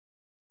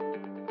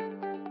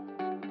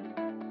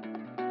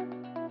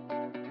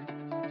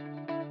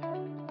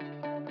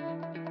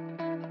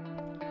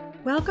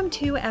Welcome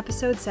to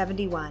episode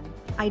 71,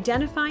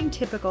 Identifying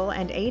Typical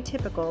and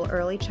Atypical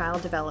Early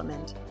Child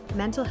Development,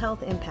 Mental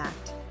Health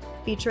Impact,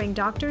 featuring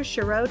Dr.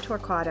 Shiro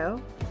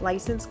Torquato,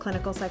 licensed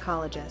clinical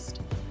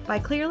psychologist, by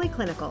Clearly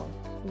Clinical.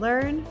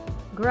 Learn,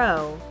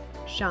 grow,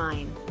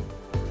 shine.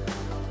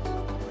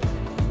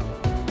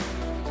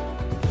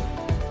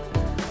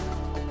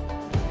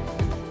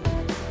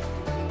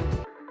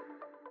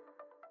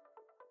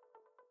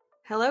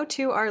 Hello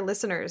to our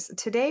listeners.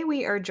 Today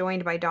we are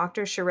joined by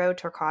Dr. Shiro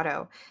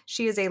Torquato.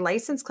 She is a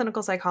licensed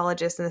clinical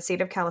psychologist in the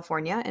state of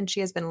California, and she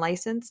has been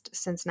licensed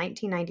since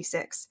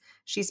 1996.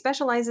 She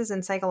specializes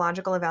in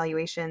psychological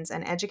evaluations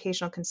and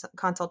educational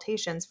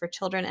consultations for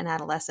children and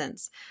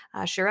adolescents.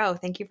 Shiro,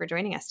 thank you for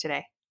joining us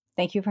today.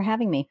 Thank you for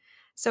having me.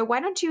 So why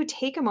don't you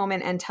take a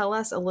moment and tell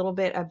us a little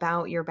bit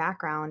about your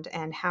background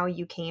and how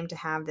you came to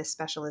have this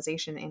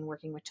specialization in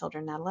working with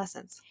children and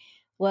adolescents?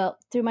 Well,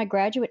 through my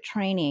graduate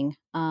training,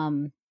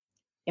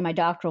 in my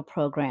doctoral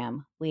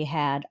program, we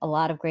had a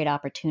lot of great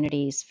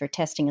opportunities for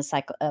testing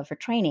and for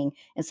training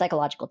in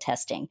psychological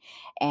testing.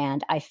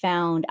 And I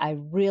found I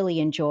really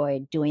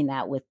enjoyed doing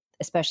that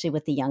especially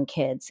with the young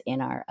kids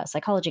in our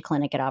psychology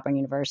clinic at Auburn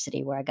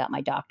University, where I got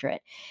my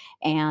doctorate.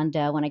 And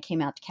when I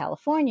came out to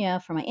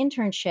California for my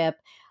internship,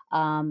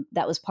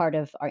 that was part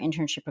of our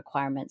internship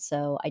requirements.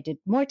 So I did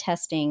more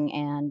testing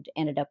and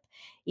ended up,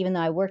 even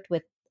though I worked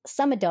with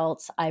some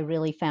adults, I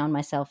really found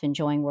myself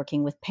enjoying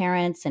working with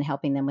parents and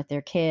helping them with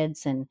their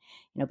kids and,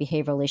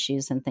 behavioral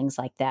issues and things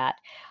like that.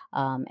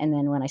 And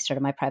then when I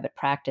started my private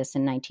practice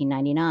in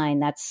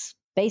 1999, that's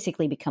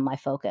basically become my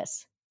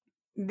focus.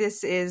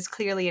 This is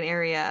clearly an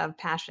area of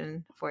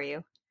passion for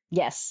you.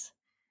 Yes.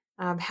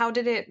 How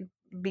did it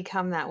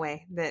become that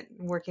way, that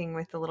working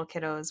with the little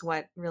kiddos,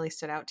 what really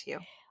stood out to you?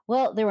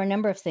 Well, there were a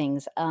number of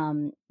things.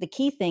 The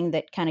key thing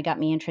that kind of got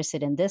me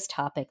interested in this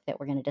topic that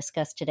we're going to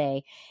discuss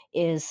today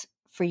is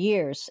for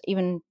years,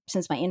 even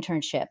since my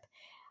internship,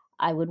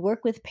 I would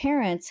work with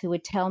parents who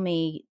would tell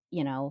me,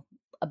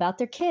 about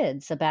their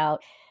kids,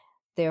 about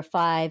their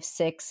 5,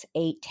 6,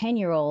 8,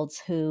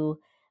 10-year-olds who,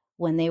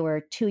 when they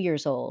were 2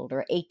 years old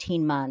or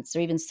 18 months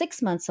or even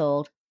 6 months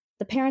old,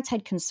 the parents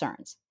had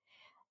concerns.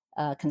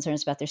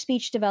 Concerns about their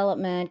speech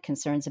development,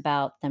 concerns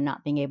about them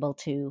not being able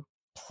to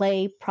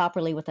play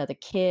properly with other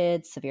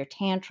kids, severe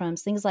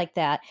tantrums, things like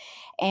that.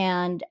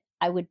 And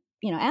I would,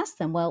 ask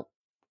them, well,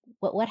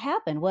 what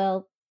happened?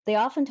 Well, they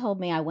often told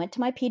me, I went to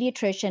my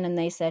pediatrician and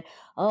they said,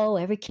 oh,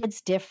 every kid's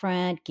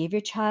different, give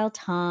your child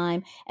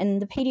time. And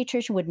the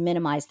pediatrician would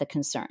minimize the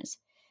concerns.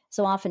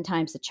 So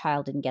oftentimes the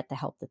child didn't get the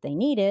help that they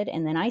needed.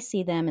 And then I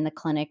see them in the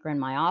clinic or in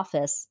my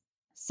office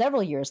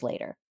several years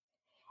later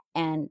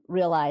and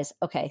realize,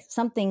 okay,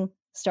 something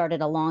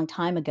started a long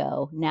time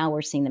ago. Now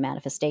we're seeing the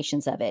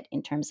manifestations of it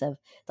in terms of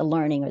the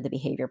learning or the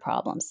behavior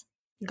problems.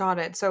 Got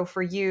it. So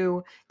for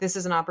you, this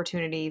is an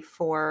opportunity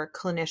for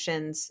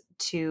clinicians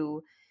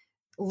to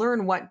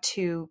learn what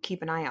to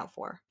keep an eye out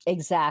for.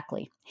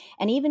 Exactly.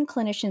 And even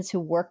clinicians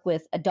who work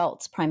with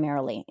adults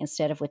primarily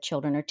instead of with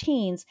children or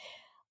teens,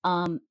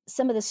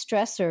 some of the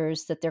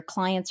stressors that their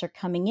clients are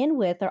coming in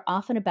with are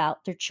often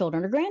about their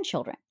children or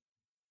grandchildren.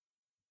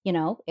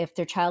 If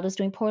their child is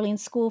doing poorly in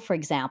school, for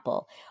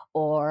example,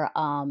 or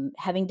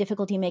having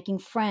difficulty making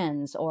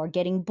friends or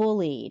getting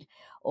bullied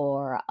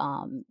or,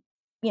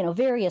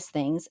 various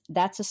things,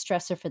 that's a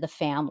stressor for the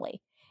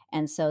family.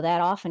 And so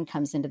that often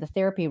comes into the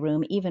therapy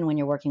room, even when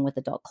you're working with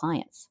adult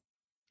clients.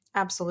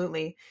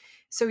 Absolutely.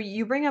 So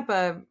you bring up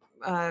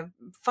a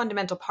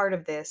fundamental part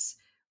of this.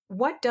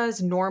 What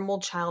does normal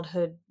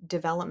childhood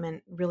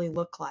development really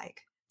look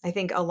like? I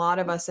think a lot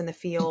of us in the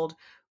field,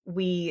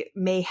 we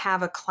may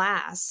have a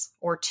class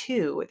or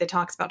two that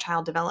talks about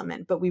child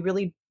development, but we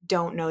really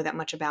don't know that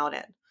much about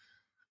it.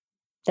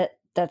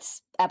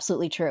 That's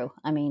absolutely true.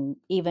 I mean,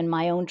 even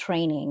my own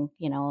training,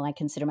 I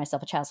consider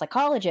myself a child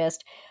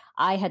psychologist.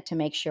 I had to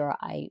make sure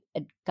I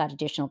got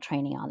additional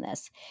training on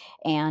this.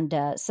 And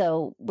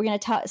so we're going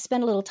to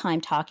spend a little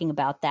time talking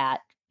about that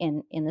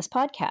in this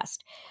podcast.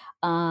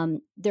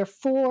 There are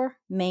 4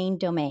 main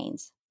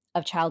domains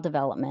of child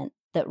development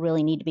that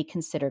really need to be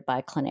considered by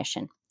a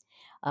clinician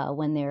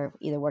when they're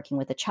either working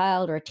with a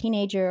child or a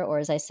teenager, or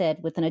as I said,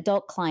 with an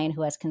adult client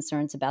who has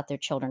concerns about their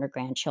children or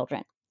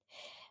grandchildren.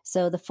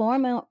 So the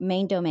 4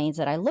 main domains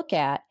that I look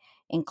at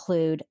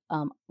include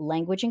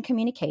language and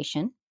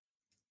communication,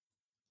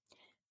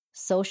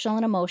 social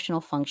and emotional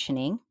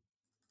functioning,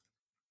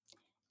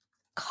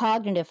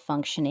 cognitive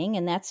functioning,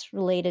 and that's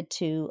related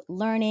to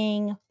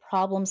learning,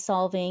 problem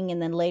solving,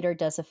 and then later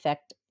does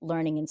affect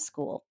learning in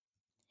school.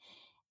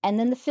 And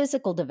then the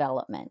physical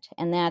development,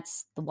 and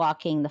that's the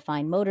walking, the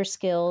fine motor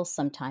skills,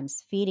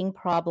 sometimes feeding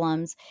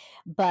problems,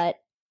 but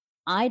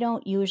I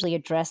don't usually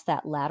address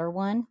that latter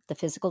one, the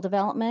physical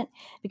development,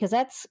 because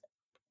that's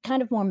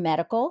kind of more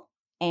medical.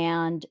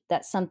 And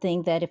that's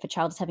something that if a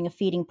child is having a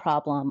feeding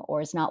problem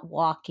or is not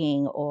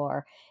walking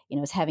or,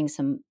 is having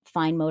some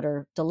fine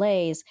motor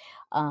delays,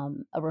 a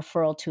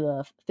referral to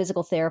a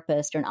physical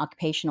therapist or an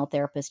occupational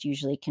therapist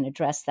usually can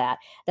address that.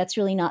 That's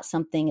really not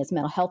something as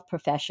mental health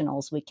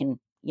professionals we can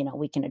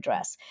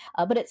address.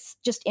 But it's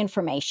just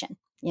information.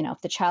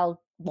 if the child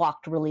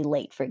walked really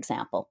late, for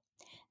example,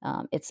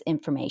 it's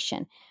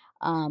information.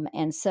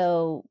 And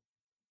so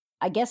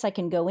I guess I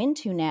can go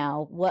into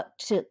now what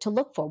to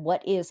look for,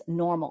 what is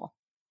normal,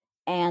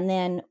 and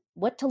then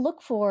what to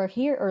look for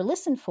here or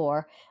listen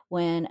for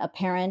when a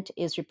parent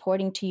is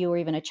reporting to you, or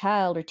even a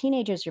child or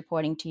teenager is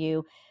reporting to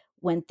you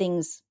when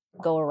things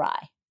go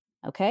awry.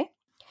 Okay?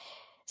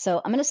 So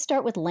I'm going to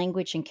start with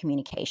language and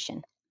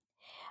communication.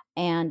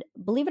 And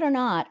believe it or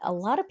not, a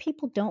lot of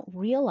people don't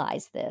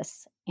realize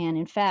this. And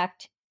in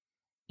fact,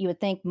 you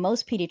would think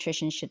most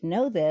pediatricians should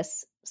know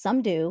this.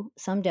 Some do,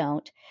 some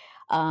don't.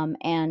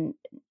 And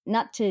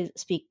not to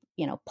speak,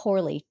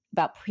 poorly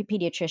about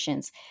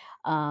pediatricians,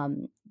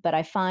 but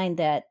I find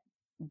that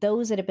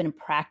those that have been in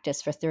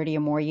practice for 30 or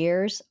more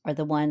years are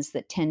the ones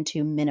that tend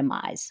to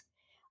minimize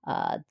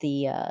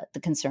the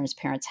concerns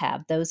parents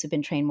have. Those who've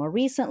been trained more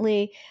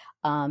recently,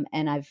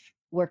 and I've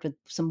worked with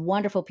some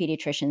wonderful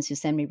pediatricians who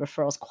send me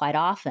referrals quite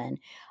often.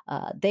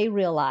 They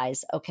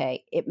realize,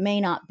 okay, it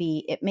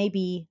may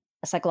be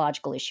a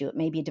psychological issue, it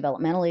may be a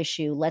developmental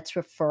issue. Let's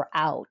refer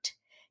out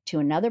to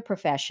another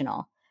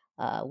professional,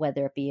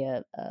 whether it be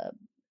a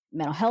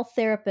mental health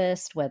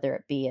therapist, whether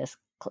it be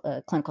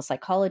a clinical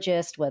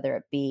psychologist, whether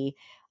it be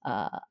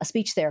a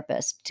speech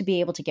therapist, to be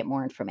able to get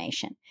more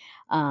information.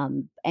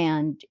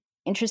 And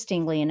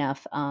interestingly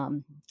enough,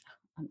 I'm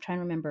trying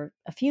to remember,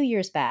 a few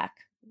years back,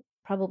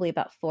 probably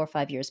about 4 or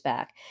 5 years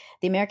back,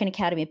 the American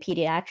Academy of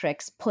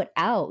Pediatrics put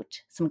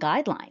out some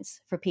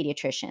guidelines for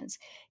pediatricians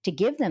to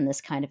give them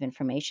this kind of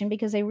information,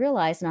 because they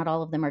realize not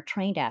all of them are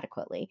trained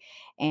adequately.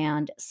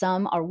 And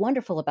some are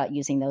wonderful about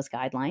using those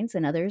guidelines,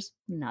 and others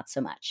not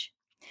so much.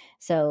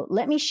 So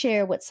let me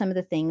share what some of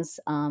the things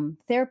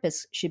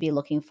therapists should be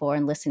looking for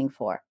and listening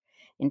for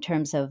in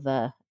terms of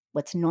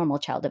what's normal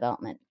child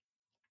development.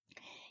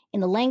 In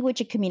the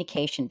language and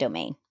communication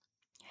domain,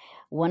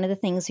 one of the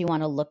things you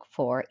want to look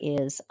for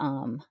is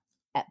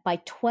by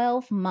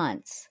 12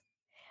 months,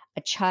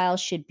 a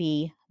child should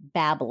be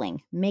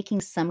babbling,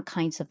 making some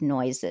kinds of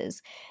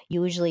noises.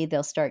 Usually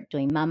they'll start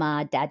doing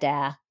mama,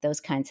 dada,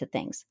 those kinds of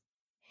things.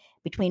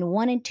 Between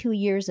 1 and 2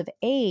 years of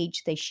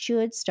age, they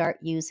should start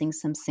using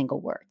some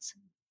single words,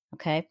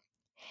 okay?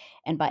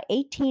 And by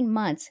 18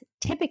 months,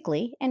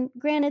 typically, and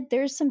granted,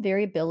 there's some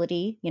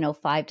variability,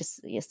 5 to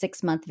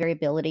 6 month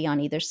variability on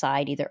either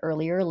side, either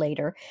earlier or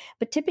later,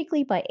 but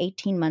typically by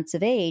 18 months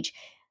of age,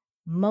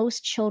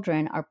 most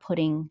children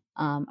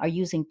are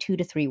using 2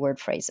 to 3 word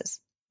phrases,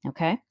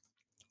 okay?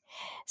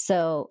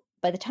 So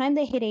by the time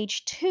they hit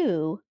age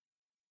 2,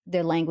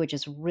 their language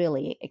is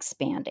really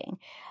expanding.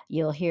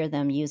 You'll hear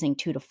them using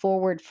 2 to 4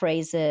 word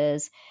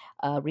phrases,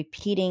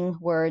 repeating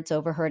words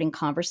overheard in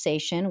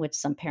conversation, which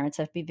some parents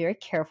have to be very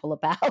careful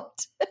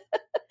about.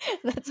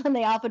 That's when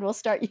they often will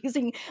start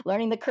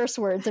learning the curse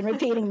words and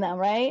repeating them,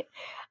 right?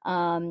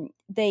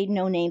 They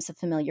know names of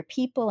familiar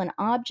people and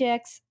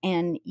objects,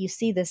 and you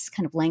see this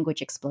kind of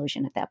language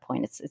explosion at that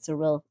point. It's a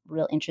real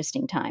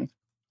interesting time.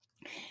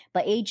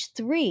 By age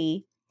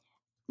 3,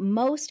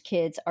 most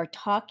kids are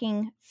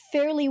talking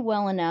fairly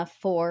well enough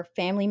for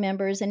family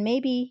members and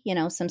maybe,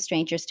 some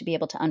strangers to be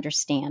able to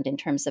understand in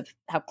terms of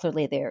how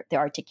clearly their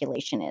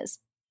articulation is.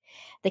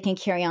 They can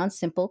carry on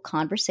simple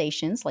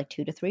conversations like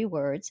 2 to 3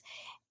 words,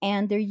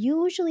 and they're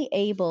usually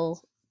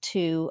able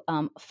to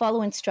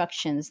follow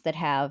instructions that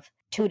have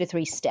 2 to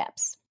 3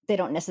 steps. They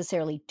don't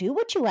necessarily do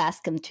what you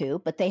ask them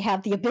to, but they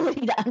have the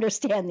ability to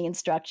understand the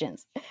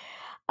instructions.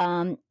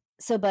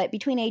 But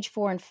between age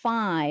 4 and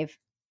 5,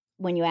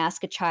 when you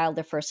ask a child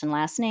their first and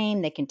last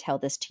name, they can tell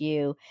this to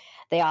you.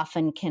 They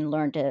often can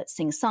learn to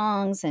sing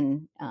songs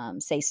and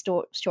say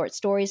short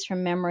stories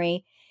from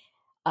memory.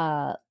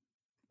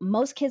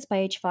 Most kids by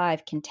age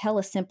 5 can tell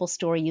a simple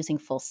story using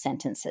full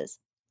sentences.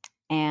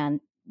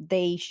 And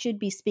they should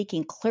be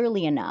speaking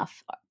clearly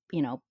enough,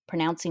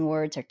 pronouncing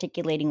words,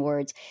 articulating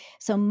words,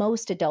 so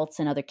most adults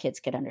and other kids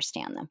could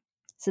understand them.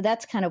 So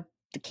that's kind of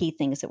the key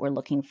things that we're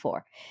looking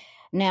for.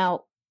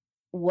 Now,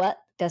 what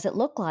does it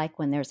look like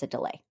when there's a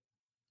delay?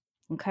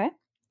 Okay.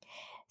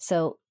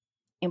 So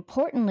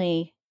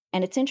importantly,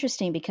 and it's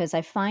interesting because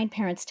I find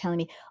parents telling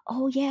me,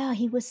 oh yeah,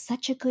 he was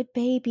such a good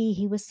baby.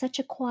 He was such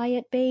a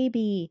quiet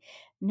baby.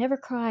 Never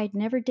cried,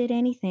 never did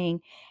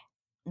anything.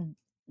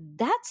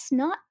 That's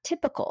not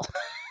typical.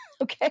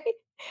 Okay.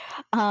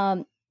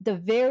 The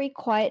very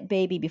quiet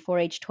baby before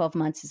age 12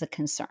 months is a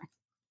concern.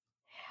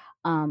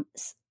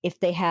 If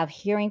they have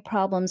hearing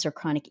problems or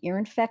chronic ear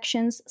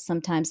infections,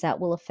 sometimes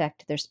that will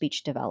affect their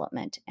speech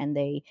development, and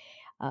they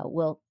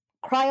will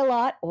cry a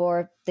lot,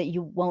 or that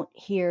you won't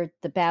hear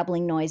the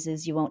babbling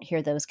noises, you won't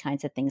hear those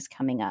kinds of things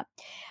coming up.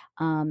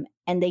 And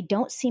they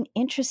don't seem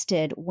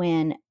interested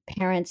when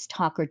parents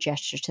talk or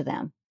gesture to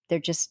them. They're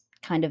just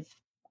kind of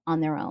on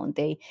their own,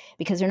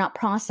 because they're not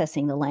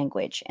processing the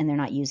language and they're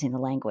not using the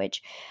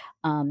language.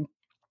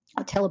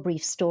 I'll tell a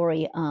brief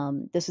story.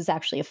 This is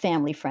actually a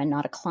family friend,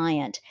 not a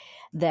client,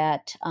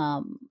 that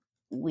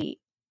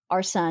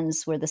our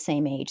sons were the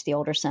same age, the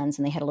older sons,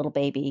 and they had a little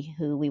baby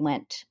who we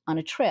went on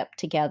a trip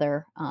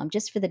together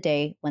just for the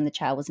day when the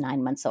child was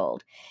 9 months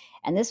old.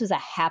 And this was a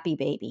happy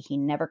baby. He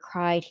never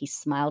cried. He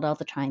smiled all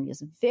the time. He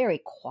was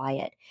very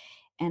quiet.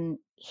 And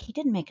he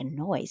didn't make a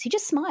noise. He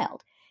just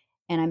smiled.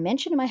 And I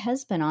mentioned to my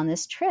husband on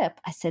this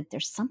trip, I said,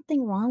 there's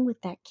something wrong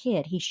with that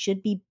kid. He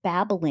should be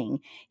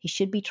babbling. He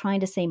should be trying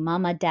to say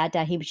mama,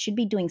 dada. He should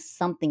be doing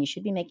something. He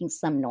should be making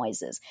some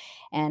noises.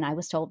 And I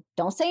was told,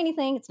 don't say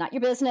anything. It's not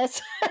your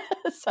business.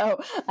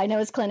 So I know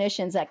as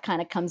clinicians, that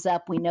kind of comes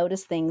up. We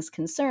notice things,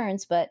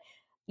 concerns, but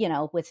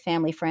with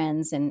family,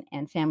 friends,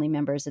 and family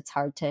members, it's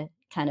hard to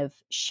kind of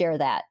share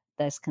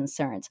those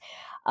concerns.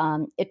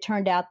 It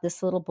turned out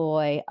this little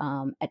boy,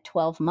 at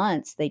 12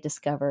 months, they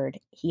discovered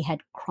he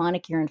had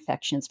chronic ear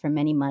infections for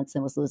many months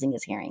and was losing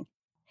his hearing.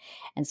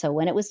 And so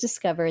when it was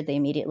discovered, they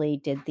immediately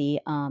did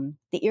the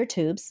ear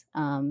tubes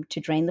to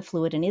drain the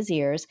fluid in his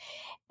ears,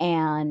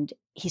 and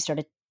he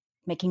started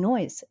making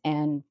noise.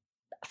 And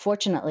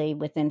fortunately,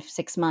 within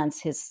 6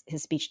 months, his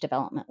speech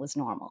development was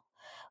normal.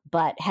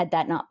 But had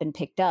that not been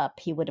picked up,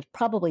 he would have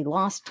probably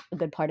lost a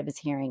good part of his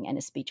hearing and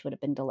his speech would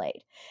have been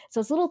delayed. So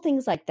it's little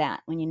things like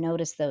that when you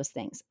notice those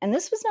things. And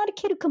this was not a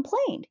kid who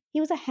complained. He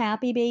was a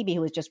happy baby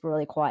who was just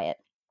really quiet.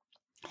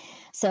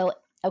 So,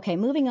 okay,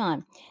 moving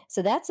on.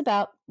 So that's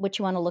about what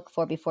you want to look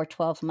for before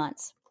 12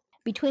 months.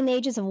 Between the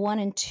ages of 1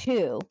 and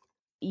 2,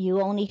 you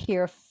only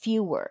hear a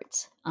few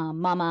words,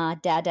 mama,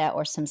 dada,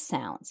 or some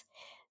sounds.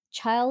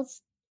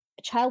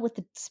 A child with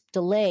a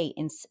delay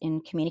in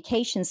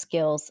communication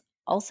skills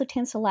also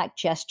tends to lack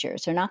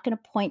gestures. They're not going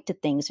to point to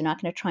things. They're not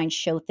going to try and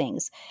show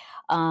things.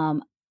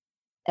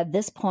 At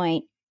this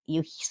point,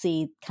 you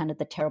see kind of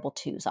the terrible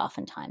twos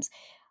oftentimes.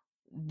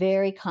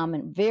 Very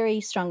common,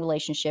 very strong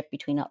relationship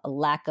between a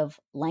lack of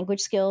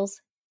language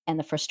skills and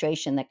the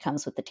frustration that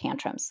comes with the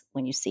tantrums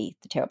when you see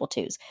the terrible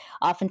twos.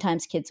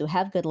 Oftentimes, kids who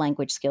have good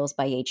language skills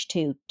by age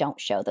 2 don't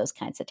show those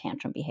kinds of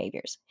tantrum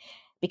behaviors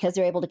because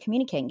they're able to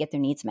communicate and get their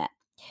needs met.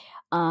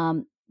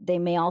 They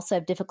may also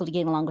have difficulty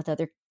getting along with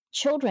other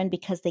children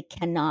because they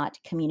cannot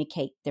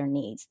communicate their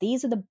needs.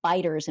 These are the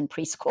biters in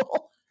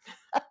preschool.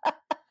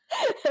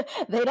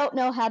 They don't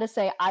know how to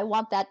say, I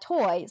want that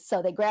toy.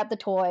 So they grab the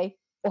toy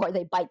or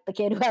they bite the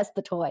kid who has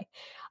the toy.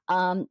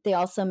 They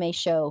also may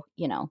show,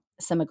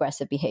 some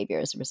aggressive behavior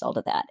as a result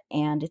of that.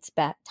 And it's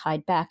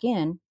tied back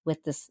in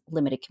with this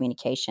limited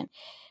communication.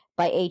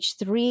 By age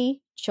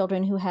 3,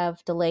 children who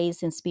have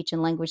delays in speech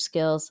and language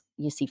skills,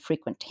 you see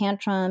frequent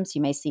tantrums.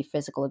 You may see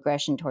physical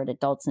aggression toward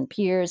adults and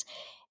peers,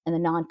 and the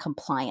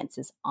non-compliance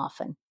is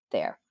often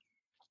there.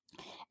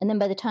 And then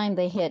by the time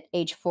they hit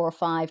age 4 or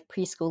 5,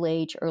 preschool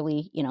age,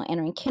 early,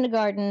 entering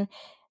kindergarten,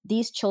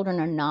 these children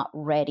are not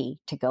ready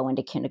to go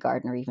into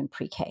kindergarten or even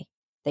pre-K.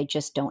 They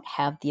just don't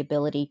have the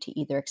ability to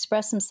either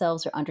express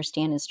themselves or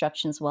understand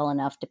instructions well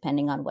enough,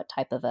 depending on what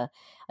type of a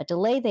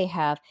delay they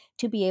have,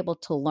 to be able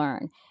to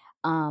learn.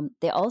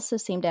 They also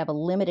seem to have a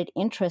limited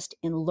interest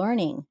in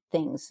learning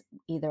things,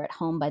 either at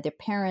home by their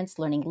parents,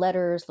 learning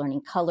letters,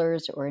 learning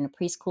colors, or in a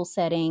preschool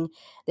setting.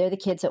 They're the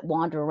kids that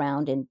wander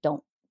around and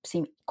don't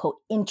seem, quote,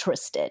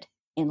 interested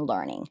in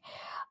learning.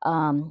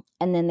 And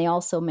then they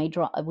also may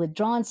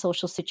withdraw in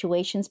social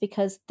situations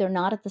because they're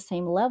not at the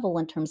same level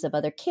in terms of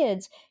other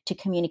kids to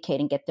communicate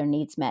and get their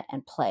needs met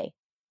and play,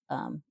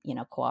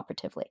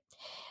 cooperatively.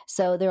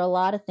 So there are a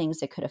lot of things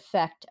that could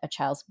affect a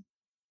child's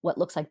what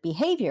looks like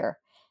behavior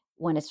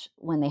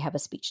when they have a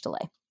speech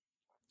delay.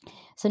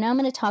 So now I'm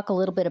going to talk a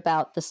little bit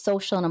about the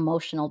social and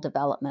emotional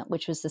development,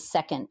 which was the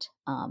second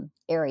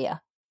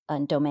area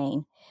and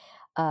domain.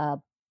 By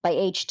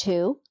age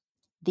 2,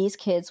 these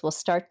kids will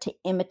start to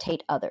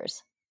imitate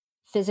others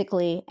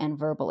physically and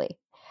verbally.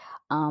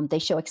 They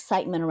show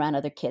excitement around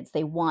other kids.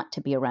 They want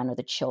to be around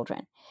other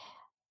children.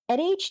 At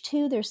age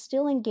 2, they're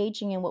still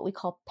engaging in what we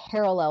call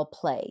parallel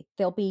play.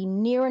 They'll be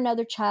near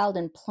another child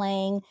and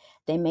playing.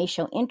 They may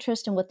show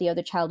interest in what the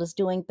other child is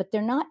doing, but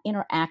they're not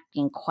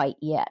interacting quite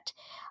yet.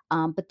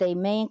 But they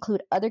may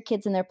include other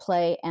kids in their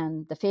play,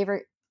 and the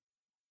favorite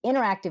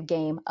interactive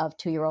game of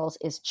 2-year-olds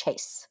is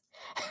chase.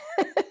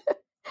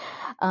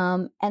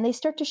 And they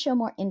start to show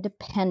more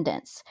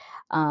independence,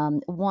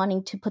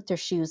 wanting to put their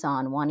shoes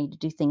on, wanting to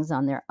do things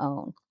on their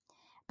own.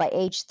 By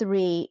age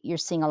 3, you're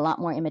seeing a lot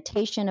more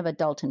imitation of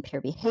adult and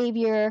peer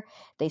behavior.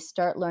 They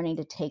start learning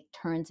to take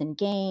turns in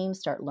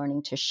games, start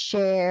learning to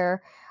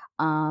share.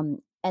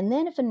 And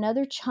then if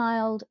another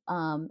child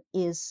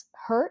is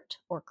hurt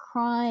or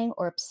crying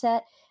or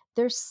upset,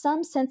 there's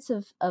some sense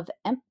of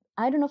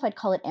I don't know if I'd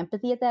call it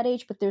empathy at that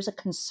age, but there's a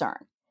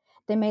concern.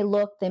 They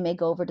may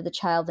go over to the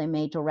child, they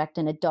may direct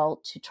an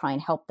adult to try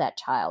and help that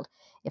child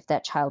if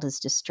that child is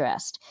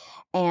distressed.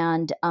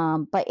 And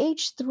by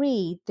age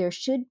 3, there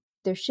should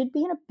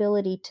be an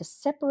ability to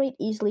separate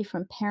easily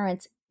from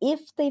parents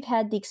if they've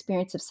had the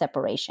experience of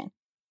separation.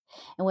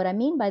 And what I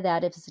mean by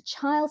that is if a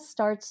child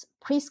starts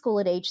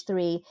preschool at age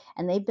 3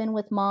 and they've been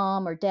with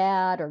mom or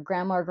dad or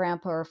grandma or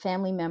grandpa or a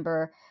family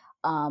member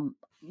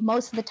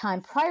most of the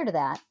time prior to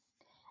that,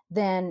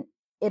 then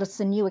it's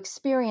a new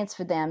experience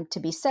for them to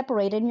be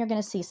separated, and you're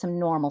going to see some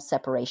normal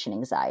separation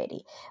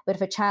anxiety. But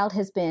if a child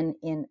has been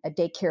in a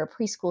daycare or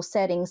preschool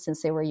setting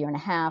since they were a year and a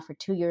half or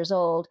 2 years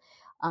old,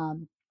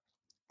 and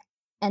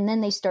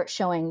then they start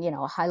showing,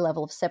 a high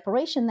level of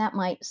separation, that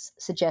might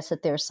suggest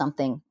that there's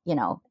something,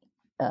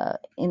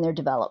 in their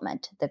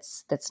development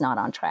that's not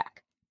on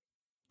track.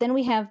 Then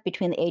we have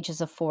between the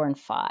ages of 4 and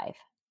 5.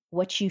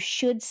 What you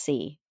should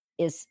see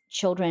is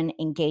children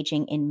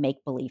engaging in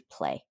make-believe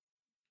play.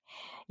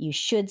 You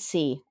should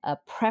see a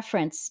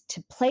preference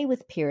to play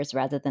with peers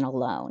rather than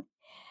alone.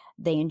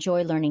 They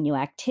enjoy learning new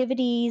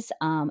activities.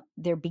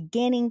 They're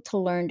beginning to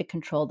learn to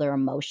control their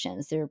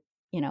emotions. They're,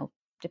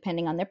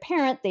 depending on their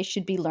parent, they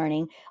should be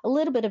learning a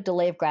little bit of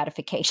delay of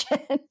gratification.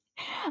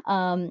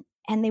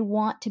 And they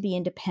want to be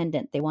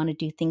independent. They want to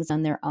do things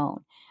on their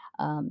own.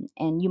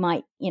 And you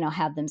might,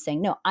 have them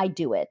saying, no, I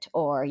do it.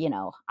 Or,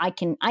 I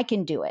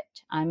can do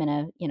it. I'm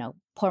going to,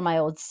 pour my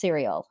old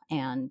cereal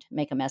and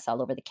make a mess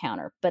all over the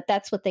counter. But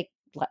that's what they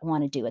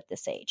want to do at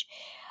this age.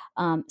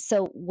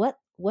 So what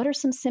are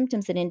some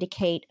symptoms that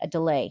indicate a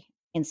delay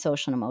in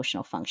social and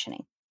emotional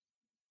functioning?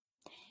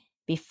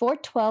 Before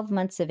 12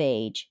 months of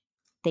age,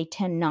 they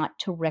tend not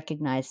to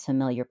recognize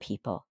familiar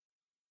people.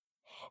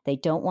 They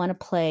don't want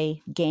to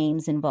play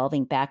games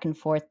involving back and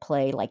forth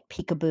play like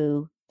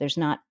peekaboo. There's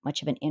not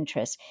much of an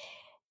interest.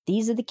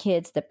 These are the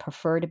kids that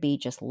prefer to be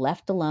just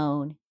left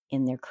alone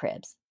in their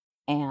cribs.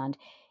 And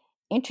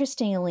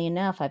interestingly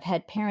enough, I've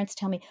had parents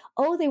tell me,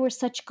 oh, they were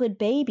such good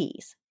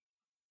babies.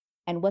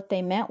 And what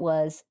they meant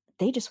was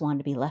they just wanted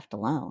to be left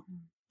alone.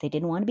 They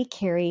didn't want to be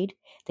carried.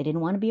 They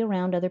didn't want to be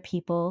around other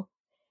people.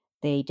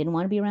 They didn't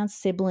want to be around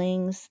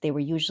siblings. They were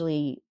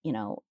usually,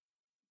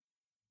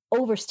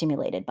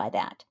 overstimulated by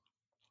that.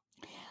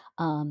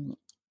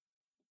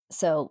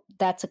 So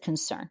that's a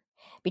concern.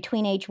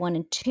 Between age 1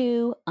 and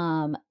 2,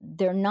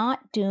 they're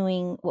not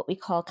doing what we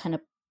call kind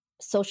of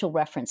social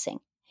referencing,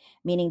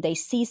 meaning they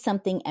see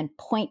something and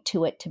point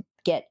to it to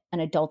get an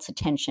adult's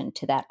attention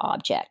to that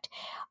object.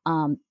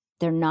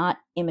 They're not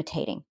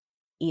imitating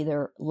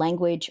either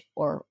language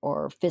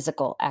or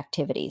physical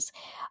activities.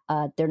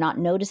 They're not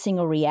noticing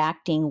or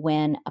reacting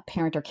when a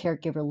parent or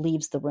caregiver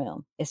leaves the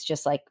room. It's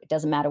just like, it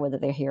doesn't matter whether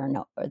they're here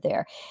or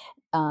there.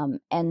 And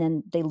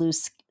then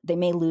they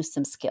may lose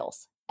some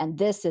skills. And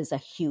this is a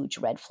huge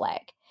red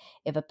flag.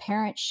 If a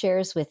parent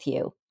shares with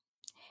you,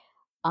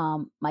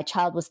 my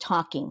child was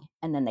talking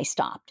and then they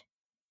stopped.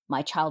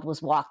 My child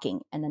was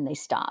walking and then they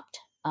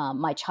stopped.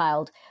 My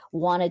child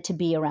wanted to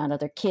be around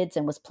other kids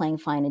and was playing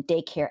fine in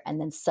daycare,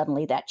 and then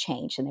suddenly that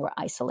changed and they were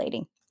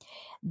isolating.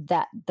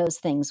 Those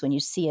things, when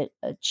you see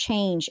a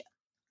change,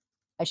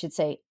 I should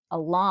say a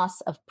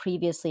loss of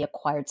previously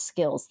acquired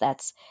skills,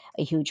 that's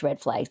a huge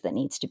red flag that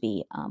needs to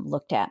be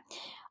looked at.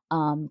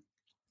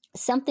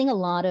 Something a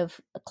lot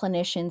of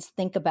clinicians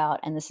think about,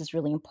 and this is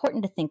really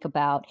important to think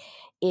about,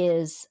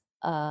 is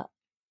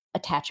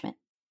attachment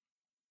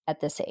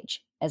at this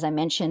age. As I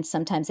mentioned,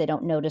 sometimes they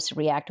don't notice or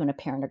react when a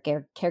parent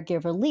or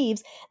caregiver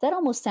leaves. That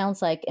almost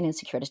sounds like an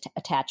insecure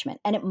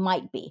attachment, and it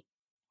might be.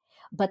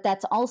 But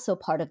that's also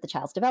part of the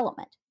child's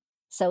development.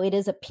 So it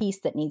is a piece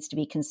that needs to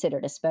be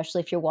considered,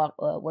 especially if you're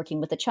working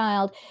with a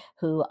child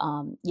who,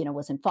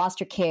 was in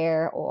foster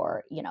care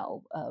or,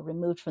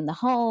 removed from the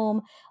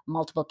home,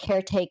 multiple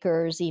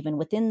caretakers, even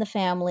within the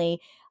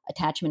family.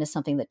 Attachment is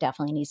something that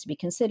definitely needs to be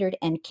considered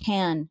and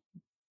can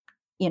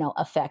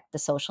affect the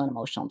social and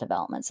emotional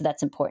development. So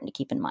that's important to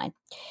keep in mind.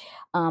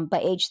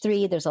 By age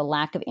 3, there's a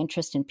lack of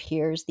interest in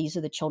peers. These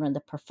are the children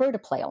that prefer to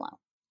play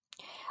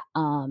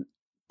alone.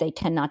 They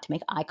tend not to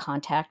make eye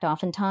contact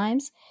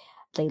oftentimes.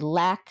 They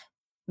lack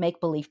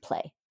make-believe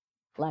play,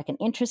 lack an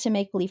interest in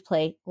make-believe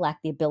play,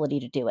 lack the ability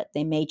to do it.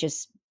 They may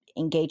just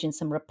engage in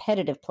some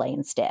repetitive play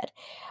instead.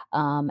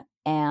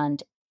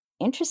 And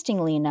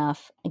interestingly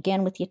enough,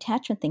 again, with the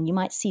attachment thing, you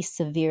might see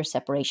severe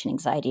separation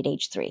anxiety at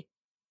age 3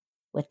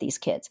 with these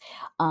kids.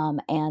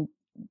 And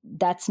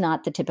that's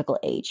not the typical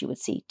age you would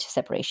see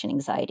separation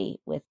anxiety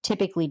with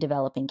typically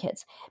developing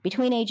kids.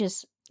 Between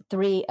ages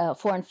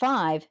 4 and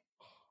 5,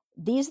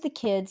 these are the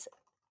kids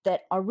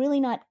that are really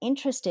not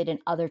interested in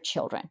other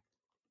children.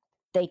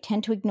 They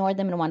tend to ignore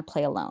them and want to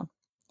play alone.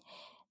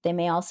 They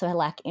may also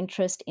lack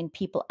interest in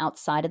people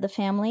outside of the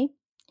family.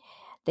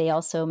 They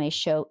also may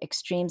show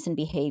extremes in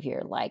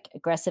behavior like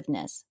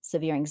aggressiveness,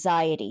 severe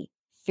anxiety,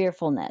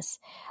 fearfulness.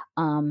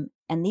 And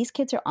these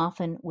kids are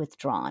often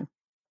withdrawn.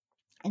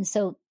 And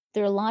so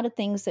there are a lot of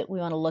things that we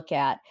want to look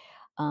at.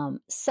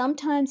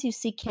 Sometimes you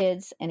see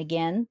kids, and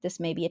again,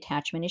 this may be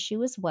attachment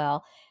issue as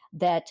well,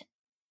 that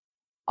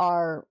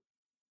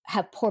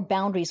have poor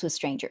boundaries with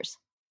strangers.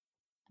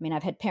 I mean,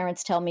 I've had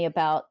parents tell me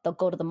about they'll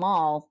go to the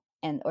mall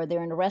or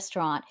they're in a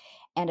restaurant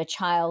and their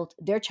child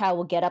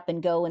will get up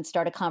and go and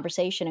start a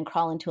conversation and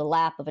crawl into a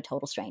lap of a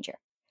total stranger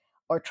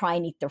or try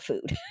and eat their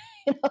food.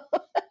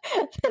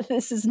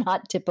 This is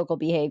not typical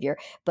behavior,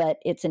 but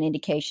it's an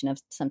indication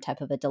of some type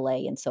of a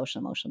delay in social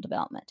emotional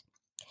development.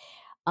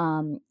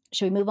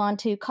 Should we move on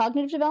to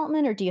cognitive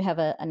development, or do you have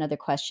another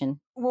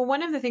question? Well,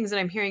 one of the things that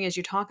I'm hearing as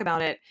you talk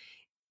about it,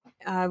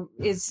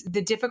 is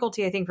the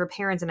difficulty, I think, for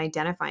parents in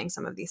identifying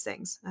some of these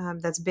things.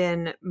 That's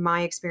been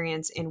my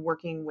experience in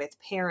working with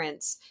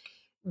parents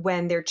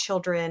when their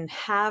children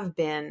have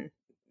been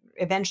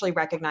eventually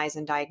recognized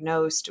and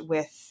diagnosed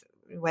with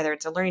whether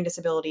it's a learning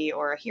disability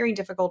or a hearing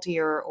difficulty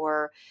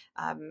or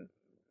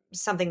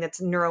something that's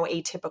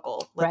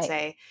neuroatypical, let's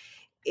Right. say.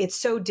 It's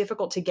so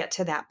difficult to get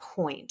to that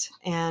point.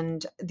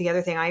 And the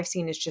other thing I've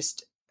seen is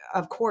just,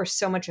 of course,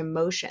 so much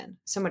emotion,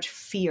 so much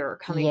fear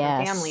coming from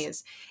Yes.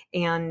 families.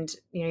 And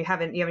you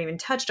haven't even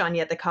touched on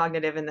yet the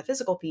cognitive and the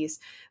physical piece,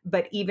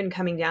 but even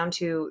coming down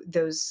to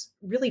those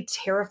really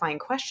terrifying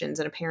questions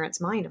in a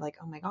parent's mind of like,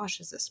 oh my gosh,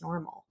 is this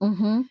normal?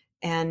 Mm-hmm.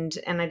 And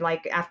I'd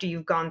like, after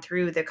you've gone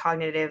through the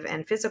cognitive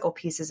and physical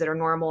pieces that are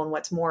normal and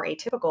what's more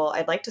atypical,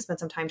 I'd like to spend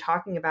some time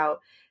talking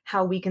about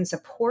how we can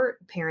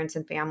support parents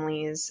and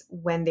families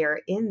when they're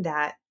in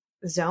that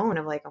zone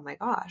of like, oh my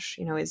gosh,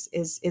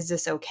 is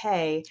this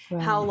okay?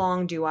 Right. How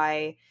long do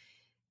I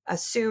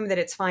assume that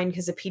it's fine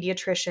because a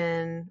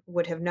pediatrician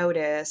would have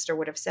noticed or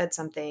would have said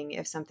something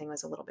if something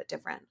was a little bit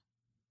different?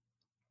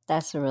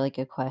 That's a really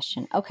good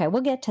question. Okay,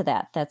 we'll get to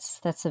that. That's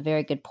a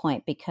very good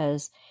point,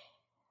 because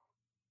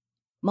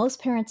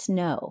most parents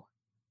know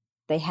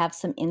they have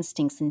some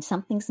instincts and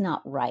something's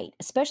not right,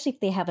 especially if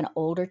they have an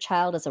older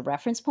child as a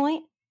reference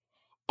point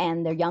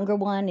and their younger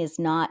one is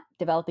not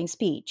developing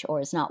speech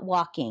or is not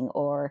walking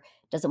or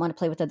doesn't want to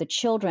play with other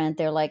children.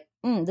 They're like,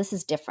 this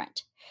is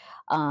different.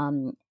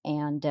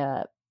 And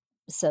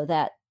so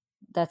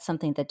that's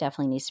something that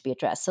definitely needs to be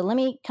addressed. So let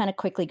me kind of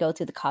quickly go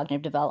through the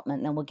cognitive development,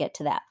 and then we'll get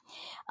to that.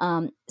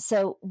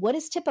 So what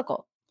is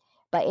typical?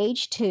 By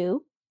age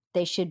 2,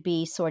 they should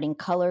be sorting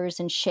colors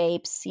and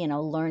shapes,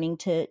 learning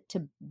to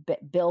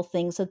build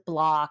things with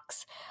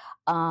blocks,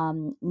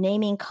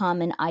 naming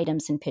common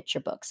items in picture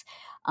books.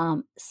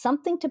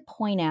 Something to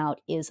point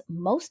out is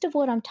most of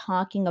what I'm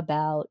talking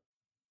about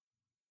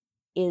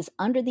is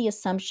under the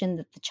assumption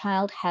that the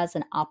child has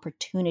an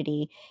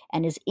opportunity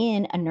and is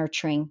in a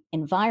nurturing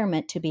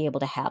environment to be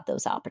able to have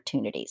those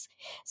opportunities.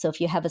 So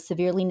if you have a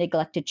severely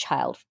neglected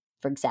child,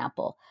 for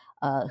example,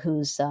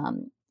 who's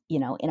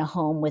in a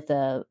home with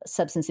a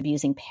substance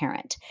abusing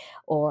parent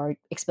or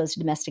exposed to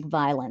domestic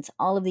violence,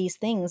 all of these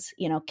things,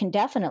 can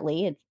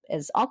definitely,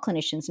 as all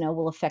clinicians know,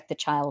 will affect the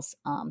child's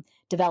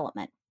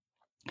development.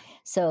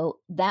 So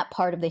that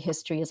part of the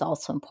history is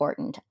also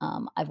important.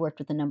 I've worked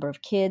with a number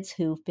of kids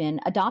who've been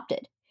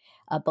adopted,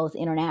 both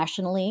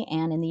internationally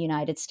and in the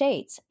United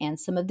States, and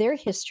some of their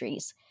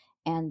histories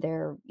and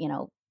their,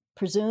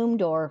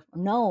 presumed or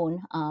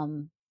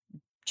known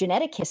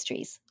genetic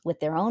histories with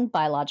their own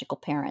biological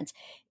parents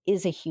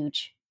is a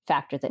huge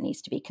factor that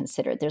needs to be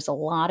considered. There's a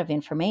lot of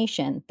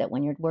information that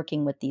when you're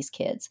working with these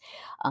kids.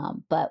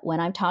 But when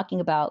I'm talking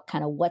about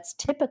kind of what's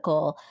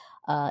typical,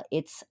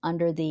 it's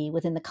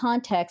within the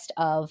context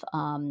of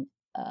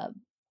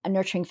a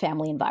nurturing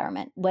family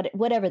environment,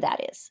 whatever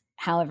that is,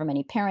 however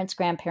many parents,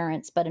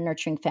 grandparents, but a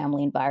nurturing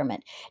family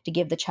environment to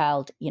give the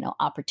child,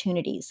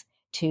 opportunities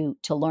to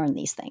learn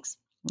these things.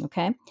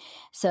 Okay.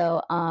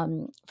 So,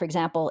 for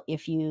example,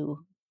 if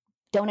you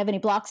don't have any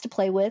blocks to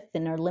play with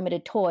and are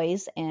limited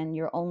toys and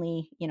your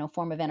only,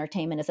 form of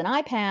entertainment is an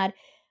iPad,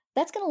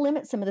 that's going to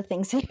limit some of the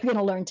things that you're going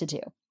to learn to do.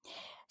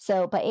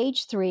 So by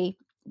age 3,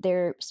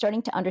 they're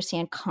starting to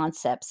understand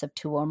concepts of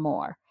 2 or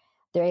more.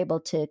 They're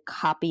able to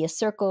copy a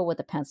circle with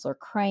a pencil or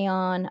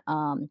crayon,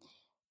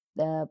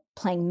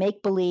 playing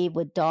make-believe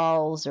with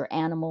dolls or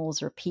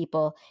animals or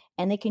people,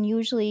 and they can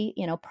usually,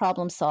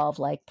 problem solve,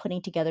 like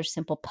putting together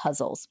simple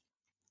puzzles.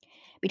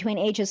 Between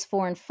ages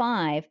 4 and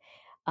 5,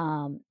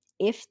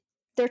 if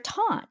they're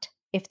taught,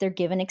 if they're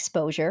given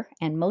exposure,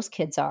 and most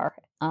kids are,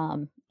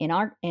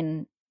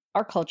 in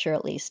our culture,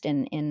 at least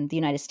in the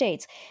United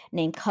States,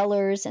 name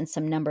colors and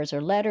some numbers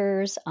or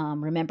letters,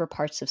 remember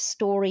parts of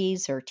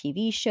stories or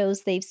TV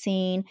shows they've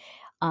seen.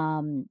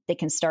 They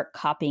can start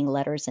copying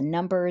letters and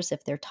numbers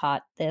if they're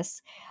taught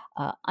this.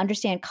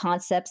 Understand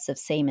concepts of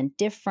same and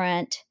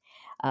different.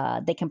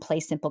 They can play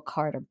simple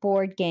card or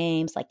board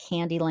games like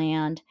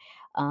Candyland.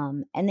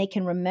 And they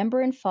can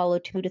remember and follow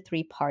 2 to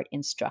 3 part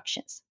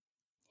instructions.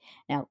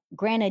 Now,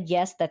 granted,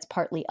 yes, that's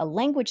partly a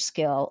language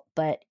skill,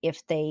 but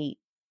if they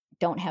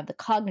don't have the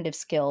cognitive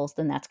skills,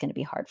 then that's going to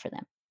be hard for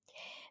them.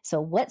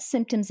 So what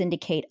symptoms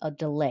indicate a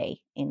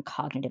delay in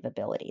cognitive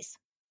abilities?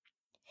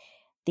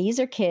 These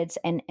are kids,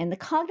 and the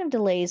cognitive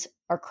delays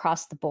are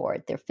across the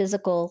board. They're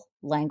physical,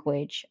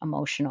 language,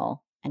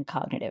 emotional, and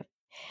cognitive.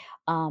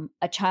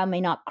 A child may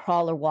not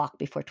crawl or walk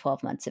before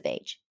 12 months of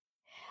age.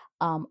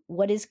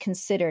 What is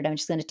considered, I'm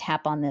just going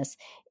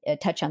to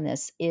touch on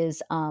this,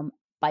 is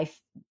by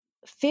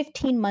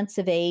 15 months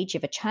of age,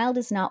 if a child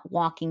is not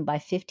walking by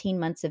 15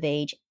 months of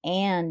age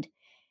and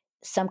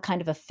some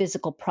kind of a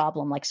physical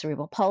problem like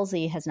cerebral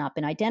palsy has not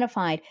been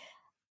identified,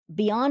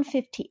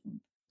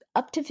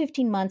 up to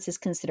 15 months is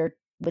considered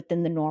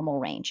within the normal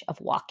range of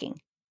walking.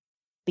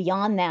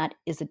 Beyond that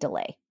is a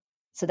delay.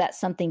 So that's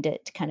something to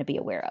kind of be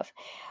aware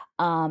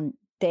of.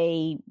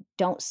 They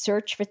don't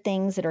search for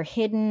things that are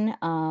hidden.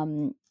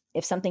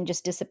 If something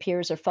just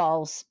disappears or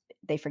falls,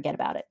 they forget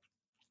about it.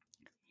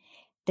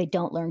 They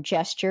don't learn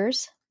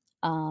gestures.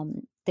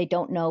 They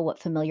don't know what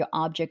familiar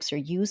objects are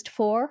used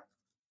for.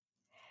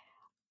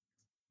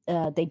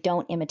 They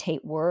don't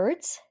imitate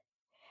words.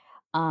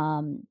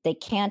 They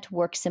can't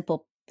work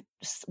simple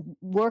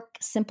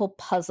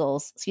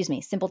puzzles,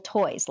 simple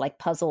toys like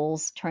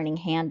puzzles, turning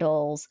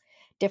handles,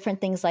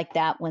 different things like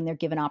that when they're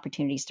given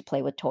opportunities to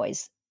play with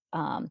toys.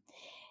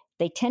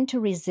 They tend to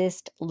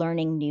resist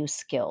learning new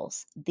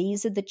skills.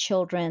 These are the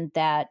children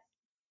that,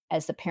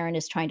 as the parent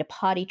is trying to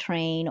potty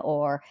train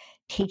or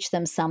teach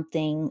them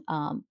something,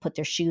 put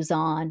their shoes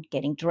on,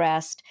 getting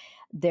dressed,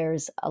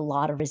 there's a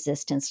lot of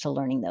resistance to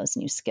learning those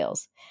new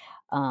skills.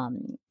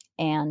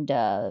 And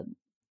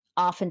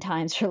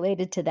oftentimes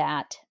related to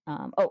that,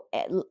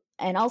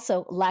 and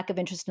also lack of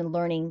interest in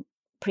learning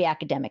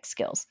pre-academic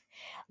skills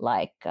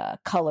like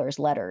colors,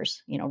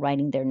 letters,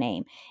 writing their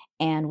name.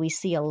 And we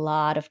see a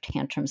lot of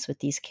tantrums with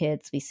these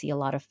kids. We see a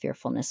lot of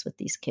fearfulness with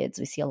these kids.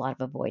 We see a lot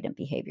of avoidant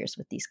behaviors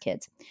with these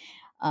kids.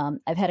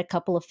 I've had a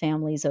couple of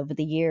families over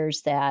the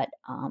years that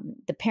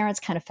the parents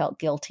kind of felt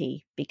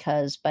guilty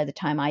because by the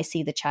time I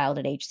see the child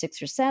at age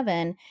 6 or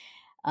 7,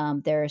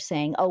 they're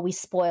saying, oh, we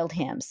spoiled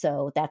him.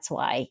 So that's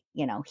why,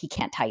 he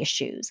can't tie his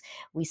shoes.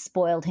 We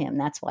spoiled him.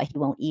 That's why he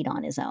won't eat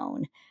on his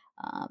own.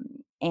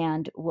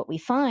 And what we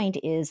find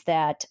is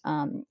that,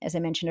 as I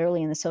mentioned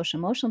earlier in the social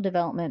emotional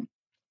development,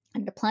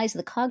 and it applies to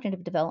the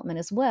cognitive development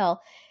as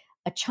well,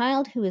 a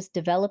child who is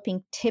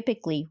developing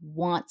typically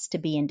wants to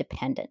be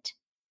independent.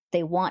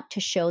 They want to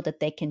show that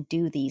they can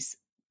do these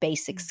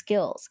basic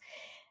skills.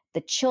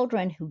 The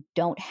children who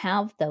don't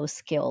have those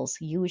skills,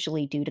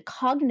 usually due to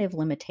cognitive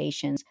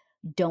limitations,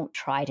 don't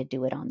try to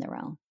do it on their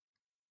own.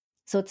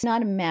 So it's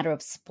not a matter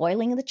of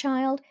spoiling the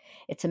child.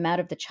 It's a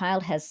matter of the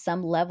child has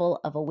some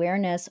level of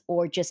awareness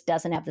or just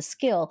doesn't have the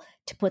skill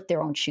to put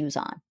their own shoes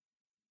on,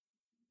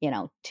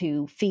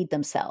 to feed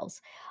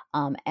themselves.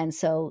 And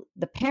so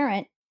the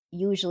parent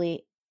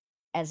usually,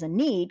 as a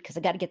need, because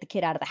they got to get the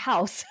kid out of the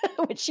house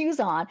with shoes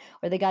on,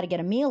 or they got to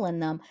get a meal in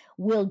them,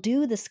 will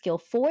do the skill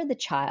for the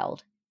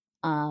child.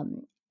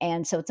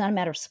 And so it's not a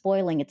matter of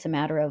spoiling. It's a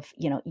matter of,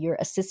 you're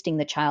assisting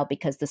the child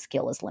because the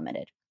skill is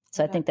limited.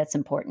 So I think that's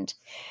important.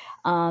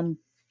 And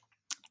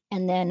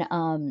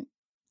then,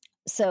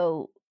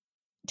 so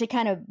to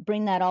kind of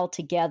bring that all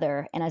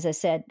together, and as I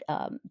said,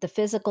 the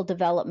physical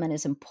development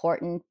is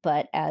important,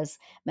 but as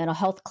mental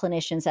health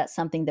clinicians, that's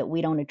something that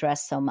we don't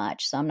address so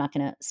much. So I'm not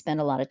going to spend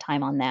a lot of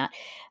time on that.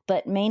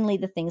 But mainly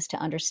the things to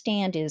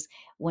understand is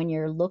when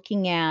you're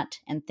looking at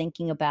and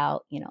thinking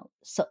about,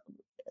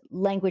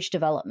 language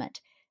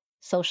development,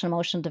 social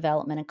emotional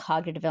development, and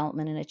cognitive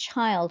development in a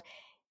child,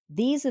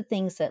 these are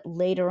things that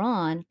later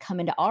on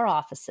come into our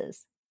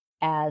offices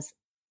as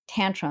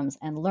tantrums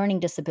and learning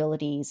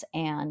disabilities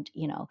and,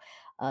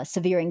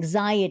 severe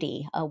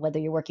anxiety, whether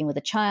you're working with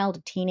a child,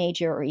 a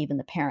teenager, or even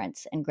the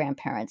parents and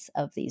grandparents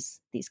of these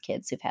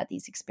kids who've had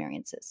these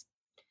experiences.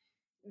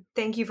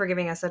 Thank you for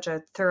giving us such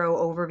a thorough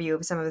overview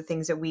of some of the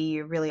things that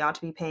we really ought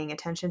to be paying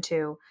attention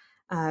to.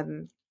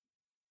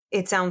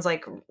 It sounds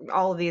like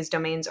all of these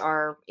domains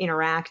are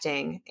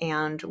interacting,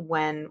 and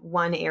when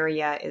one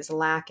area is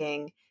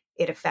lacking,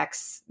 it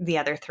affects the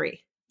other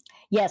three.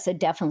 Yes, it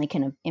definitely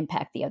can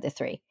impact the other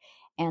three.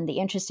 And the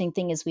interesting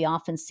thing is we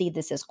often see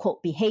this as,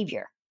 quote,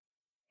 behavior.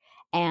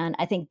 And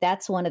I think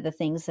that's one of the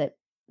things that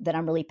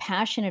I'm really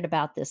passionate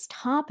about this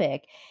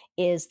topic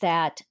is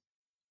that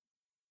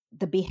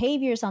the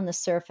behaviors on the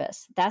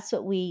surface, that's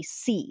what we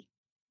see.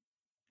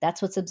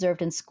 That's what's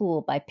observed in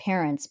school by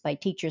parents, by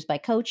teachers, by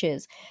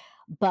coaches.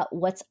 But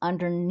what's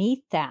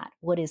underneath that,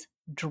 what is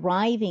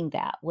driving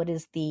that, what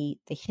is the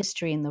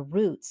history and the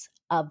roots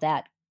of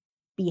that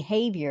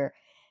behavior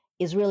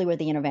is really where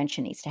the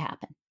intervention needs to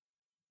happen.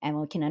 And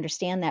when we can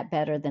understand that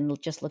better than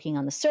just looking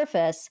on the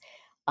surface,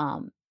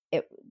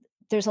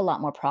 there's a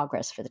lot more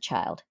progress for the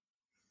child.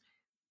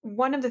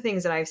 One of the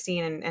things that I've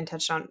seen and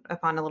touched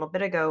upon a little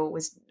bit ago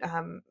was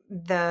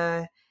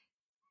the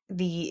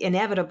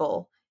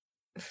inevitable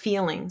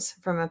feelings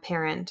from a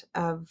parent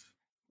of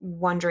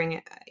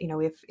wondering,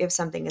 if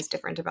something is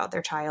different about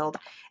their child,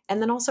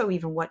 and then also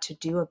even what to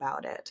do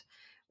about it.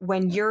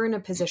 When you're in a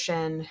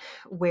position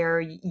where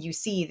you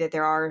see that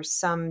there are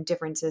some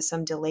differences,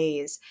 some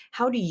delays,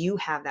 how do you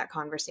have that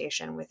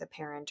conversation with a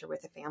parent or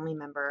with a family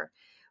member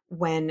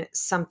when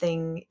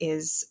something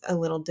is a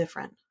little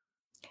different?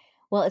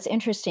 Well, it's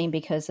interesting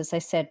because, as I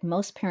said,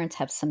 most parents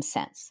have some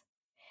sense,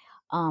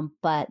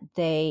 but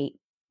they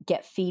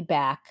get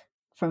feedback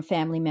from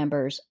family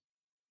members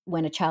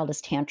when a child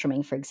is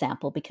tantruming, for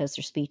example, because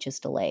their speech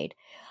is delayed.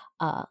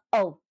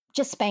 Oh,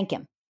 just spank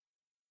him.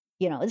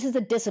 This is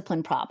a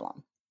discipline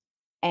problem.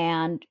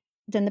 And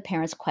then the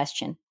parents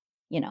question,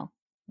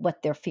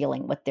 what they're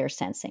feeling, what they're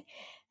sensing.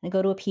 They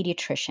go to a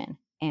pediatrician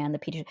and the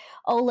pediatrician,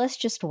 oh, let's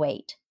just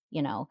wait,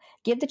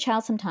 give the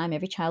child some time.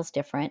 Every child's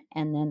different.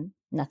 And then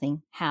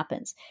nothing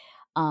happens.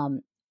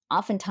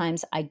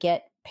 Oftentimes I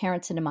get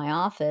parents into my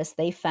office.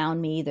 They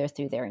found me either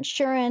through their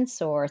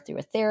insurance or through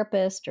a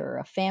therapist or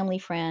a family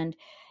friend.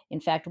 In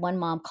fact, one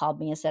mom called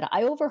me and said,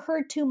 I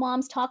overheard 2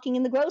 moms talking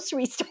in the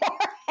grocery store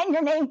and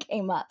your name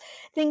came up.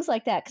 Things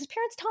like that, because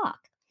parents talk.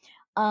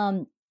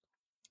 Um,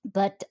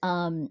 but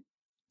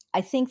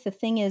I think the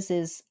thing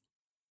is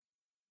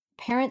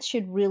parents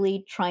should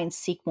really try and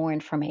seek more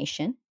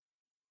information.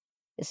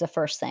 Is the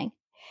first thing.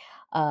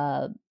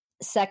 Uh,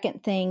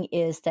 Second thing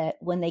is that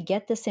when they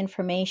get this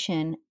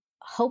information,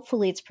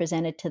 hopefully it's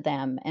presented to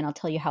them, and I'll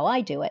tell you how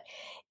I do it,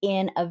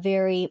 in a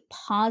very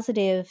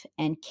positive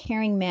and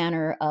caring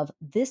manner of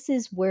this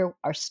is where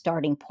our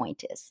starting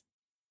point is.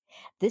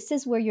 This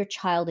is where your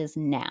child is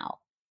now.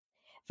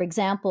 For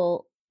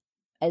example,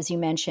 as you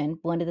mentioned,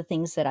 one of the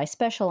things that I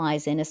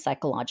specialize in is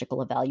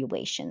psychological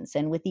evaluations.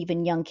 And with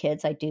even young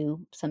kids, I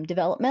do some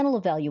developmental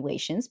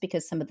evaluations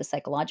because some of the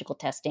psychological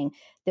testing,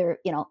 a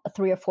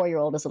 3 or 4 year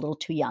old is a little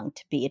too young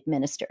to be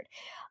administered.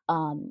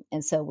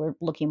 And so we're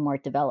looking more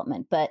at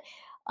development. But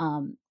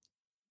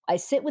I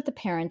sit with the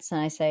parents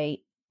and I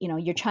say,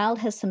 your child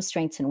has some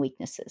strengths and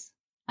weaknesses.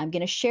 I'm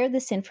going to share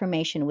this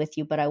information with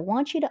you, but I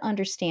want you to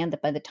understand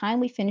that by the time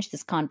we finish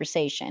this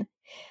conversation,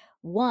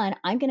 one,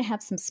 I'm going to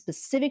have some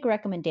specific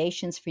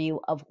recommendations for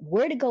you of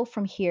where to go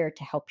from here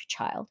to help your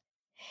child.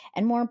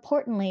 And more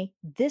importantly,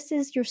 this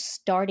is your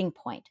starting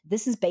point.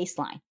 This is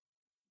baseline.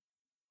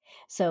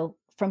 So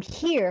from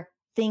here,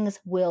 things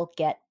will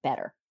get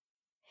better.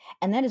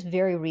 And that is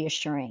very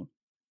reassuring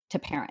to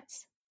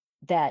parents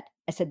that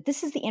I said,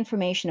 this is the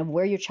information of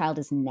where your child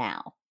is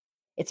now.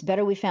 It's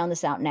better we found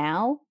this out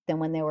now than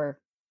when they were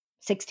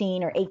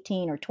 16 or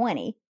 18 or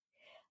 20.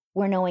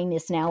 We're knowing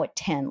this now at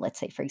 10, let's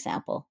say, for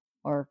example,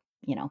 or,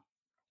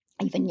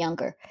 even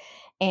younger.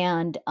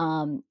 And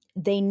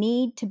they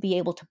need to be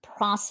able to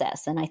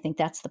process. And I think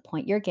that's the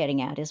point you're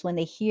getting at, is when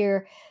they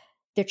hear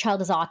their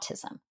child has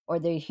autism, or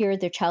they hear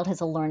their child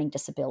has a learning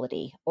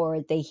disability,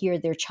 or they hear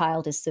their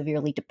child is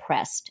severely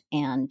depressed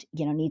and,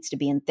 needs to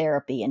be in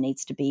therapy and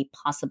needs to be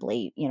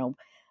possibly,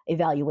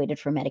 evaluated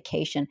for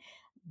medication.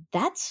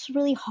 That's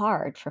really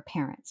hard for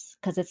parents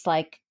because it's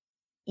like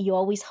you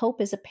always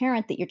hope as a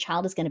parent that your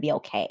child is going to be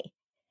okay.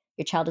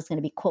 Your child is going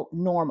to be, quote,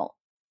 normal.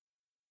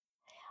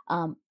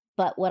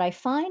 But what I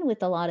find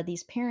with a lot of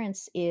these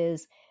parents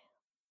is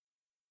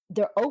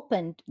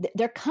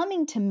they're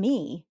coming to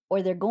me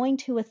or they're going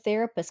to a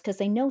therapist because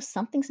they know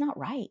something's not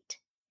right.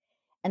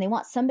 And they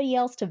want somebody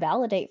else to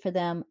validate for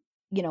them,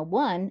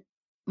 one,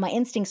 my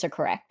instincts are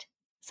correct.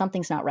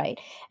 Something's not right.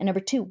 And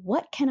number two,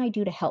 what can I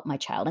do to help my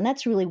child? And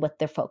that's really what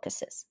their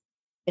focus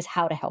is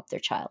how to help their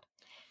child.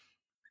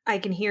 I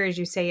can hear, as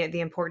you say it, the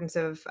importance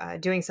of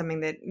doing something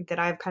that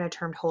I've kind of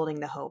termed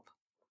holding the hope.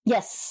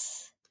 Yes.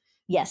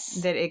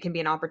 That it can be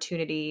an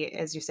opportunity,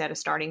 as you said, a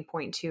starting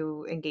point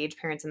to engage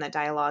parents in that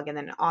dialogue and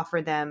then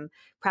offer them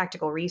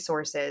practical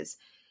resources.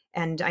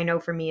 And I know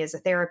for me as a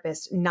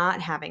therapist,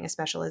 not having a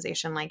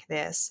specialization like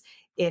this,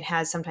 it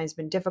has sometimes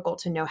been difficult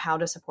to know how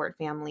to support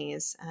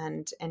families.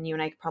 And you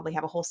and I could probably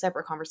have a whole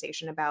separate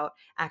conversation about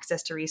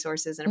access to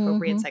resources and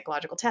appropriate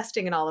psychological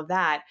testing and all of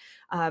that.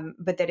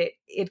 But that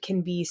it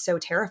can be so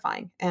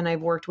terrifying. And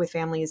I've worked with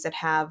families that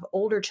have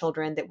older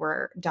children that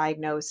were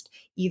diagnosed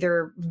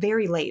either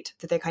very late,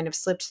 that they kind of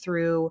slipped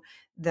through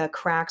the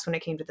cracks when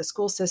it came to the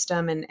school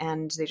system,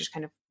 and they just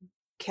kind of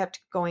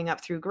kept going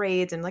up through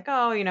grades and like,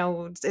 oh,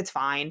 it's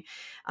fine.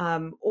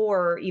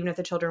 Or even if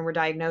the children were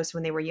diagnosed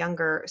when they were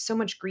younger, so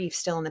much grief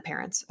still in the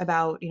parents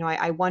about,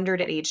 I wondered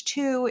at age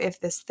 2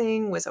 if this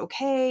thing was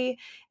okay.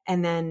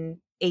 And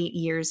then 8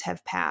 years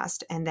have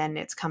passed and then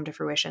it's come to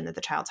fruition that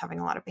the child's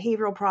having a lot of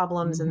behavioral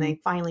problems and they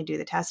finally do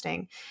the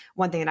testing.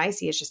 One thing that I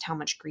see is just how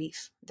much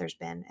grief there's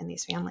been in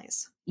these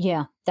families.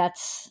 Yeah,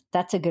 that's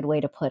a good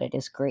way to put it,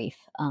 is grief,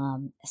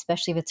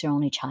 especially if it's your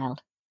only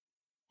child.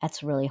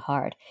 That's really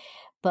hard.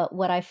 But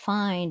what I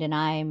find, and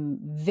I'm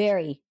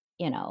very,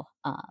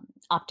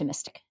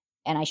 optimistic,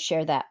 and I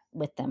share that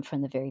with them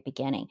from the very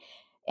beginning.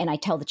 And I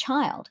tell the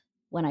child,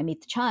 when I meet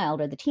the child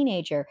or the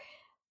teenager,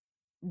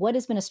 what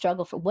has been a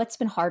struggle what's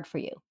been hard for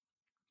you?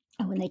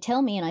 And when they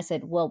tell me, and I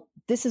said, well,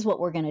 this is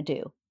what we're going to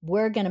do.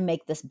 We're going to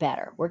make this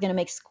better. We're going to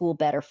make school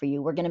better for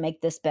you. We're going to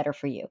make this better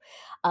for you.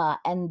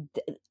 And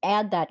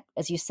add that,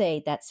 as you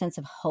say, that sense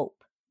of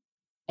hope.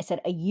 I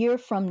said, a year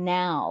from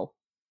now,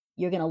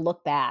 you're going to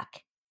look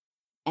back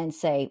and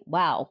say,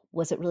 wow,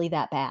 was it really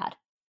that bad?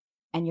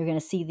 And you're going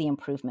to see the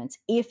improvements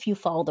if you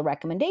follow the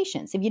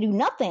recommendations. If you do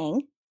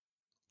nothing,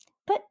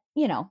 but,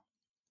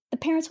 the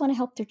parents want to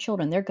help their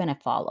children, they're going to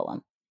follow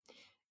them.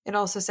 It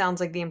also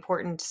sounds like the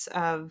importance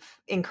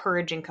of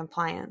encouraging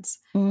compliance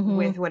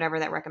with whatever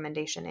that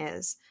recommendation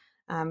is.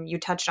 You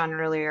touched on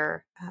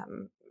earlier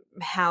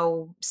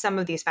how some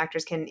of these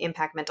factors can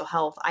impact mental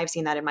health. I've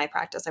seen that in my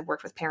practice. I've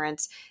worked with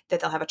parents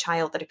that they'll have a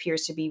child that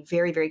appears to be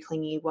very, very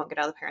clingy, won't get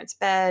out of the parent's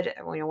bed,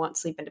 won't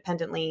sleep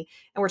independently.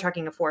 And we're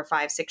talking a 4,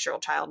 5,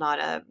 6-year-old child, not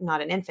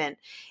an infant.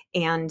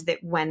 And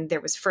that when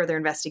there was further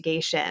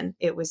investigation,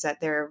 it was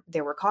that there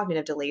were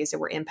cognitive delays that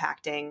were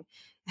impacting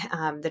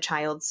the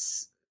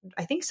child's,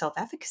 I think,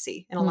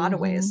 self-efficacy in a lot of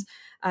ways.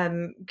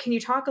 Can you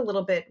talk a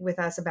little bit with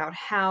us about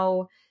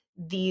how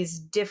these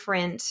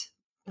different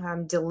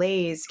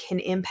delays can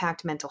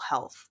impact mental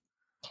health?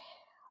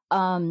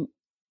 Well,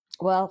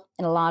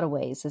 in a lot of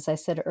ways. As I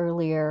said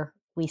earlier,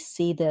 we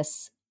see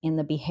this in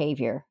the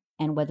behavior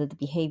and whether the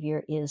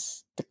behavior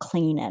is the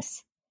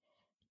cleanest,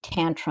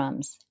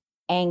 tantrums,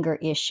 anger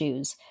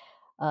issues,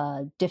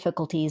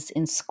 difficulties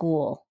in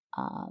school,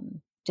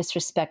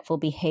 disrespectful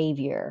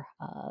behavior,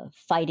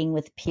 fighting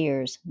with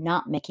peers,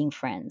 not making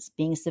friends,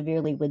 being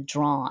severely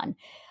withdrawn.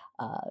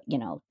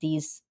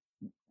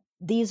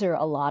 These are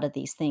a lot of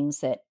these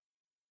things that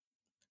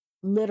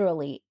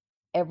literally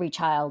every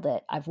child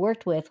that I've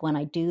worked with, when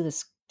I do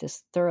this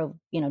thorough,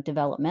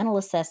 developmental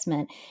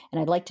assessment,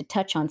 and I'd like to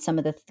touch on some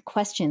of the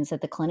questions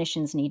that the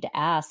clinicians need to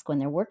ask when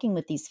they're working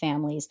with these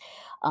families.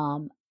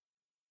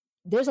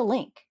 There's a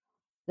link.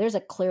 There's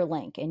a clear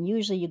link. And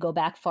usually you go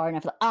back far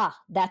enough,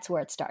 that's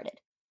where it started.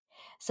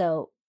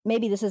 So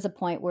maybe this is a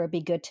point where it'd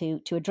be good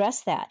to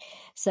address that.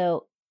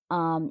 So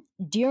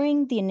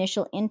during the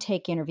initial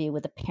intake interview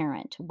with a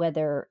parent,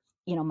 whether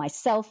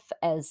myself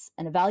as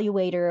an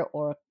evaluator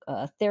or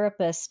a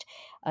therapist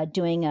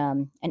doing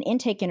an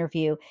intake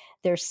interview,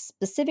 there's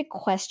specific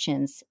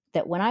questions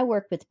that when I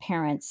work with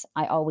parents,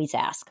 I always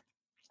ask,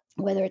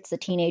 whether it's a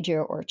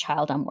teenager or a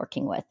child I'm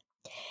working with.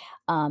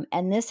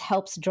 And this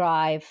helps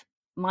drive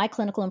my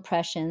clinical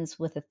impressions.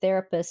 With a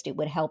therapist, it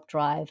would help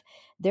drive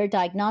their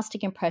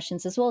diagnostic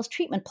impressions as well as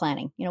treatment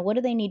planning. What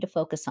do they need to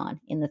focus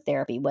on in the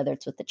therapy, whether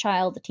it's with the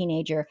child, the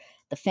teenager,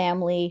 the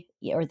family,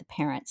 or the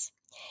parents.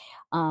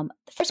 The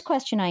first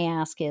question I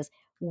ask is,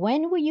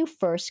 when were you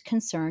first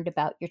concerned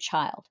about your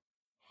child?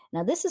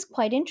 Now, this is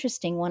quite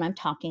interesting when I'm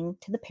talking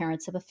to the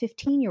parents of a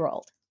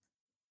 15-year-old,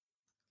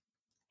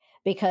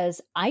 because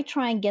I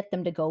try and get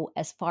them to go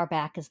as far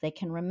back as they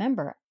can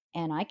remember.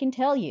 And I can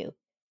tell you,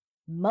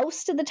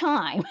 most of the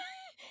time,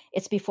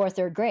 it's before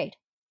third grade.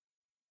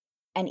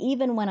 And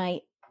even when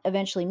I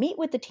eventually meet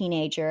with the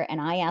teenager and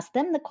I ask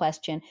them the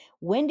question,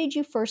 when did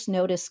you first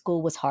notice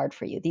school was hard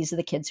for you? These are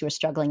the kids who are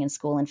struggling in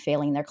school and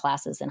failing their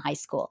classes in high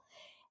school.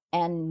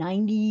 And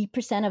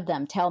 90% of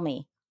them tell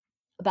me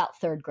about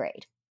third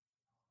grade.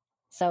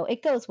 So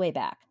it goes way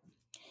back.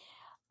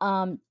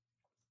 The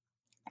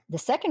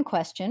second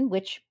question,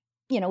 which,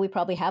 we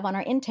probably have on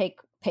our intake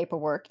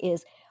paperwork,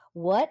 is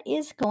what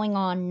is going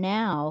on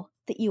now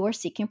that you are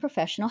seeking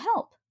professional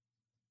help?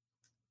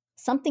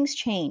 Something's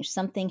changed.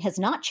 Something has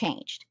not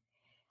changed.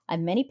 I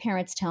have many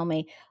parents tell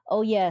me,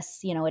 oh,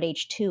 yes, at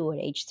age 2, at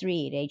age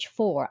 3, at age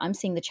 4, I'm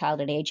seeing the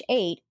child at age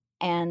 8.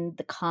 And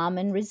the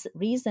common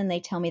reason they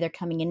tell me they're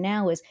coming in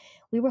now is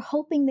we were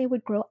hoping they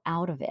would grow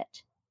out of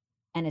it.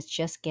 And it's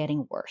just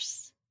getting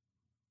worse.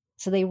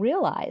 So they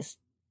realize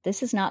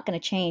this is not going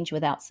to change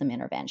without some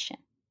intervention.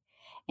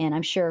 And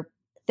I'm sure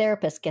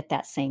therapists get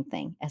that same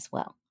thing as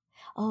well.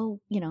 Oh,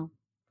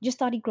 just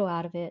thought he'd grow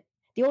out of it.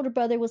 The older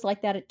brother was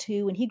like that at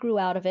 2 and he grew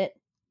out of it.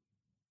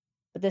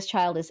 But this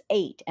child is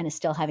 8 and is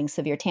still having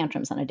severe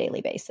tantrums on a daily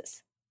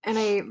basis.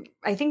 And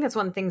I think that's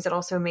one of the things that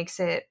also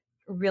makes it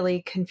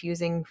really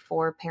confusing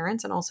for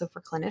parents and also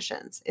for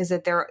clinicians, is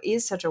that there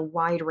is such a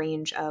wide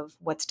range of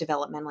what's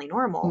developmentally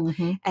normal,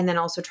 Mm-hmm. and then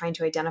also trying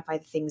to identify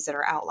the things that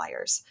are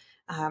outliers.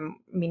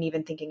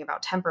 Even thinking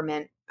about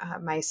temperament,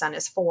 my son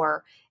is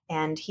 4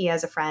 and he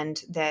has a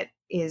friend that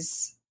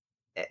is,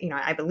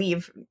 I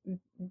believe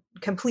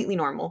completely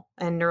normal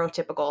and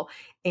neurotypical,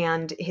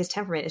 and his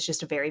temperament is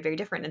just very, very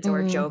different. And so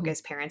our joke as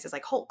parents is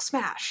like Hulk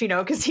smash,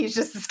 because he's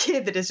just this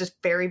kid that is just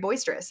very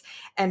boisterous,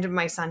 and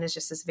my son is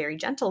just this very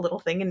gentle little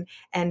thing,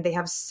 and they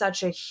have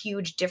such a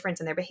huge difference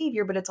in their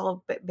behavior, but it's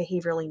all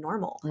behaviorally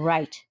normal.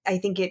 Right. I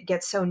think it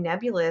gets so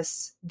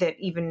nebulous that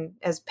even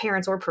as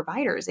parents or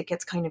providers, it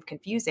gets kind of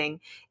confusing,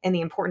 and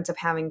the importance of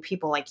having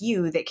people like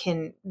you that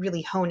can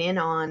really hone in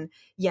on,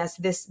 yes,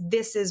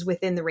 this is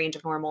within the range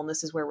of normal, and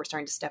this is where we're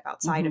starting to step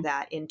outside of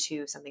that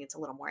into something that's a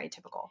little more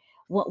atypical.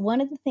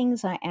 One of the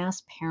things I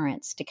ask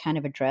parents to kind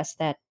of address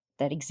that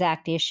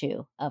exact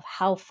issue of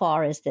how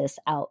far is this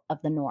out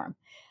of the norm,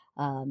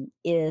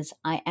 is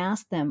I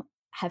ask them,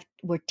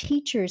 were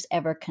teachers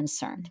ever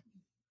concerned?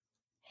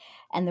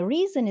 And the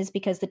reason is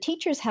because the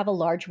teachers have a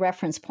large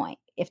reference point.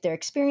 If they're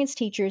experienced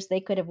teachers, they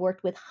could have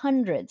worked with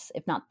hundreds,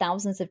 if not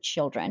thousands of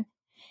children.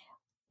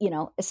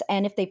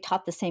 And if they've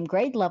taught the same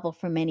grade level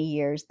for many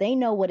years, they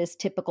know what is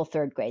typical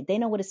third grade. They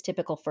know what is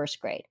typical first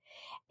grade.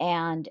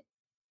 And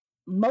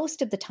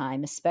most of the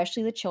time,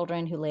 especially the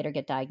children who later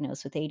get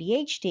diagnosed with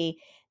ADHD,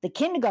 the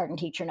kindergarten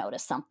teacher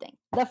noticed something.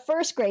 The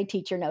first grade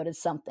teacher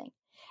noticed something.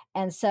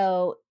 And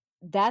so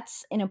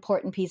that's an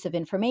important piece of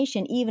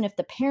information, even if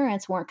the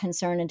parents weren't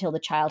concerned until the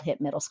child hit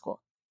middle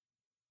school.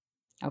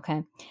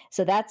 Okay.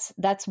 So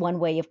that's one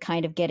way of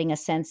kind of getting a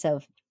sense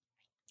of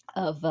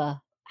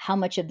how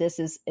much of this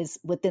is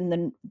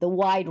within the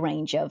wide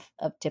range of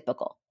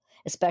typical,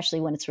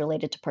 especially when it's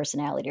related to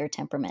personality or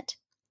temperament.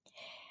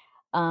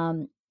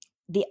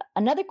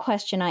 Another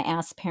question I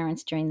ask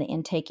parents during the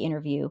intake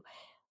interview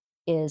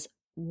is,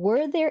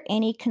 were there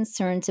any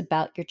concerns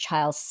about your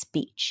child's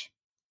speech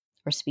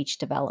or speech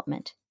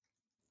development?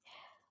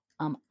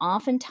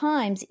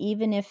 Oftentimes,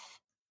 even if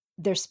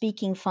they're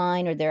speaking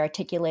fine or their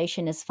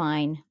articulation is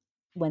fine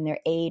when they're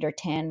 8 or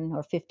 10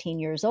 or 15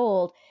 years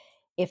old,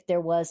 if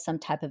there was some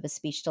type of a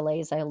speech delay,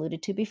 as I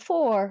alluded to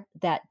before,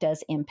 that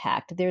does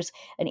impact. There's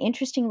an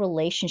interesting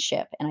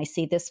relationship, and I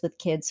see this with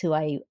kids who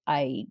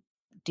I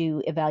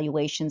do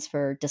evaluations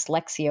for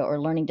dyslexia or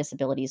learning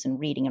disabilities in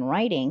reading and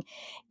writing,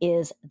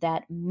 is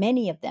that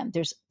many of them,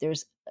 there's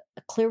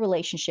a clear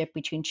relationship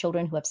between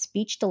children who have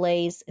speech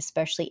delays,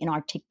 especially in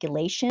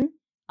articulation,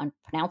 on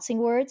pronouncing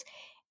words,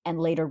 and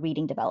later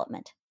reading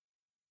development.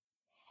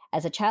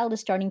 As a child is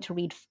starting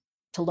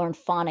to learn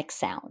phonic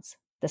sounds,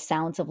 the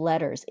sounds of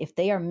letters, if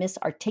they are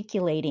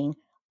misarticulating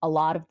a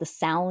lot of the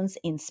sounds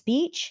in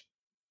speech,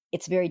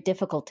 it's very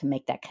difficult to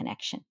make that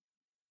connection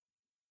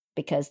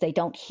because they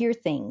don't hear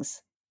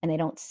things and they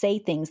don't say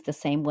things the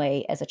same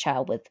way as a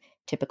child with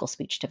typical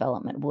speech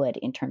development would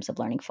in terms of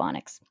learning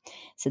phonics.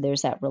 So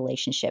there's that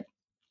relationship.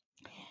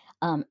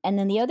 And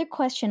then the other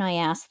question I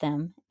asked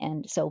them,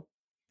 and so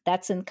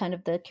that's in kind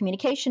of the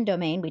communication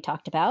domain we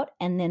talked about.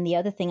 And then the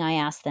other thing I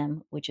asked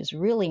them, which is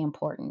really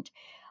important,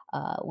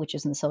 which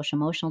is in the social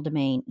emotional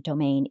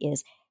domain,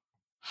 is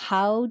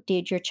how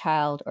did your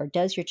child or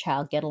does your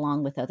child get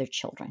along with other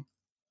children?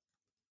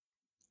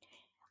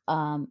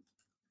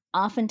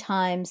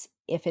 Oftentimes,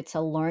 if it's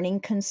a learning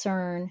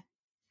concern,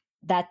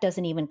 that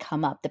doesn't even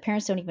come up. The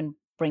parents don't even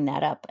bring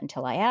that up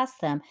until I ask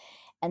them.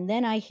 And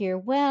then I hear,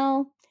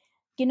 well,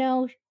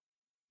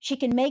 she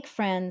can make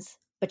friends,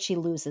 but she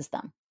loses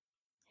them.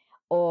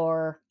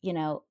 Or,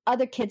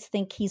 other kids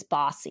think he's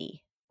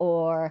bossy.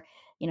 Or,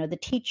 the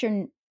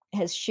teacher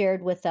has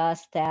shared with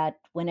us that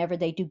whenever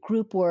they do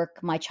group work,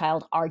 my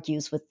child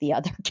argues with the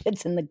other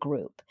kids in the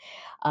group.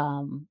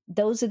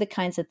 Those are the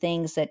kinds of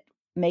things that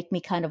make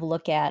me kind of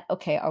look at,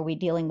 okay, are we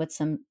dealing with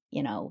some,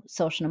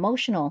 social and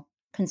emotional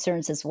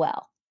concerns as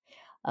well,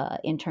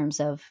 in terms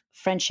of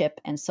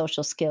friendship and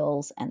social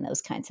skills and those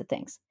kinds of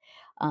things.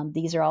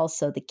 These are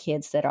also the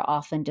kids that are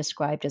often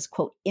described as,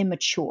 quote,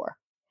 immature.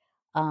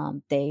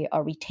 They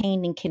are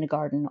retained in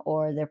kindergarten,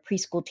 or their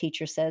preschool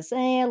teacher says,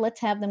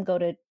 let's have them go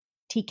to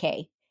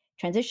TK,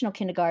 transitional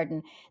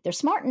kindergarten. They're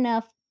smart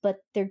enough,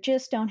 but they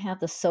just don't have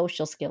the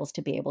social skills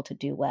to be able to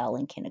do well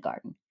in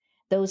kindergarten.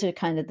 Those are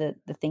kind of the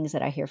things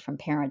that I hear from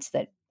parents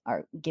that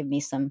give me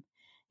some,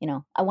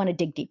 I want to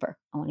dig deeper.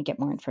 I want to get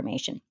more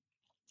information.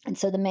 And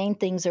so the main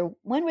things are,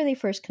 when were they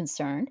first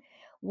concerned?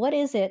 What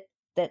is it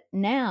that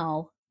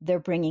now they're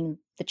bringing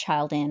the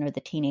child in or the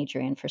teenager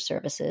in for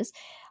services?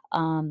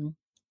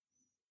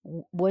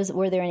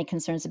 Were there any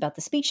concerns about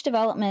the speech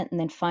development? And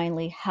then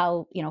finally,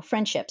 how,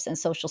 friendships and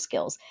social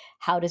skills.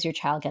 How does your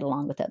child get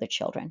along with other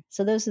children?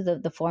 So those are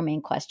the four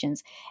main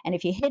questions. And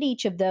if you hit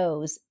each of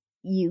those,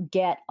 you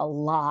get a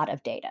lot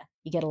of data.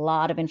 You get a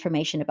lot of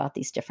information about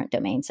these different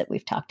domains that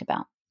we've talked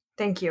about.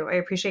 Thank you. I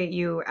appreciate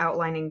you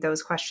outlining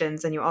those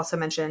questions. And you also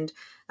mentioned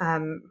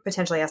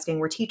potentially asking,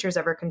 were teachers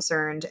ever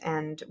concerned?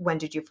 And when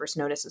did you first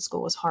notice that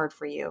school was hard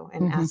for you?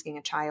 And asking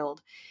a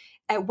child.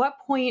 At what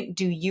point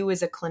do you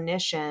as a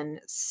clinician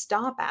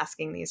stop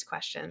asking these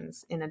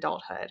questions in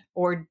adulthood?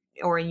 Or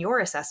in your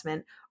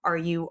assessment, are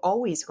you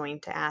always going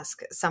to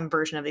ask some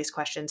version of these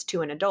questions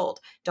to an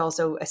adult to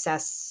also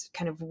assess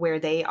kind of where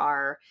they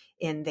are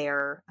in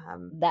their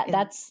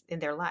in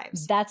their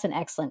lives? That's an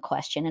excellent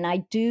question. And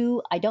I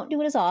don't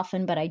do it as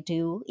often, but I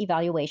do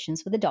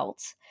evaluations with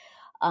adults.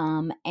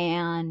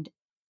 And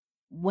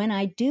when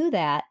I do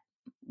that,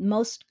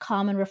 most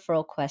common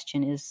referral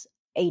question is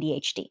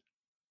ADHD,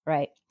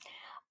 right?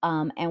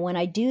 And when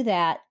I do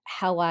that,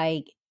 how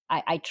I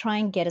try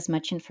and get as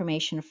much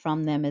information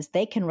from them as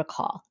they can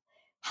recall.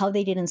 How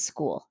they did in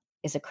school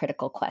is a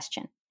critical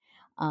question.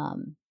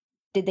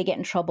 Did they get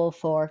in trouble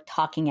for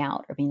talking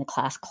out or being the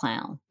class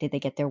clown? Did they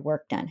get their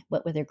work done?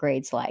 What were their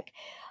grades like?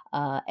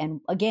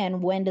 And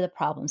again, when do the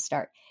problems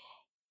start?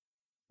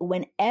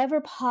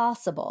 Whenever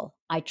possible,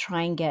 I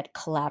try and get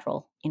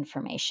collateral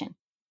information.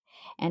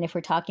 And if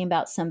we're talking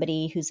about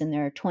somebody who's in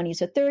their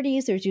 20s or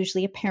 30s, there's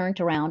usually a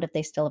parent around if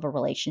they still have a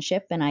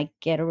relationship, and I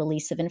get a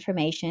release of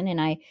information and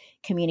I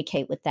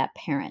communicate with that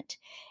parent.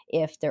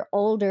 If they're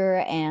older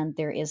and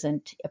there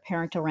isn't a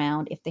parent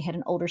around, if they had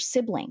an older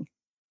sibling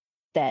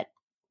that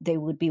they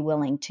would be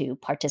willing to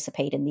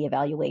participate in the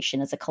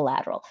evaluation as a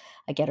collateral,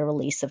 I get a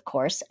release, of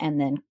course, and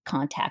then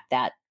contact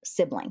that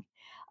sibling.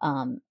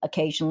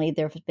 Occasionally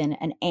there has been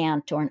an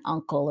aunt or an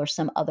uncle or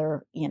some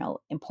other,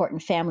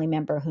 important family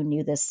member who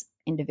knew this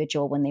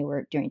individual when they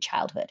were during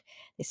childhood.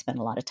 They spent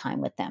a lot of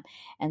time with them.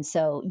 And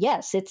so,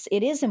 yes,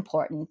 it is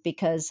important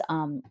because,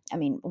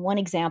 one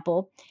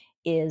example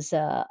is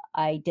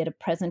I did a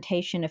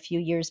presentation a few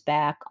years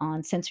back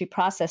on sensory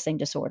processing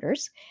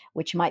disorders,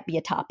 which might be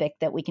a topic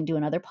that we can do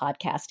another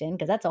podcast in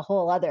because that's a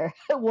whole other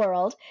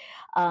world.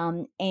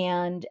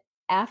 And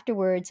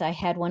afterwards, I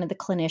had one of the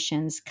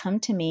clinicians come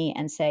to me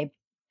and say,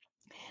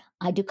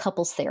 I do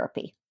couples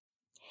therapy,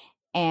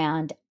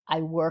 and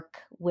I work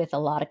with a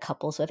lot of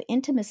couples with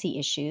intimacy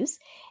issues.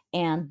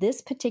 And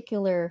this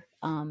particular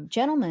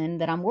gentleman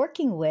that I'm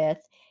working with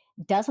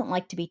doesn't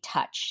like to be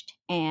touched.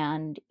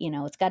 And,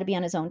 it's got to be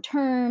on his own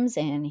terms.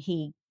 And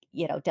he,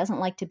 doesn't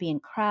like to be in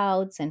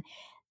crowds. And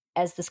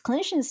as this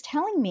clinician is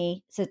telling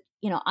me, said,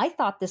 I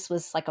thought this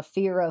was like a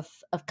fear of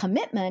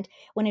commitment,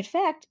 when in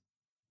fact,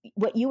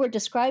 what you were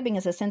describing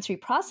as a sensory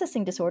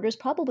processing disorder is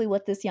probably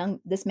what this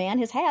man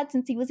has had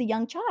since he was a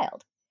young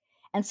child.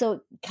 And so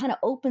it kind of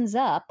opens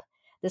up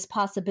this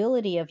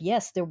possibility of,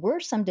 yes, there were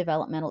some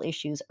developmental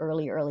issues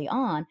early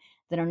on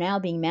that are now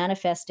being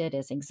manifested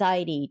as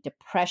anxiety,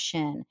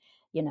 depression,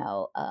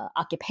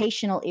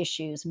 occupational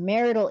issues,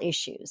 marital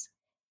issues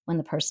when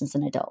the person's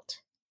an adult.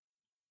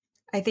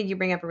 I think you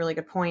bring up a really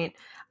good point.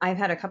 I've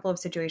had a couple of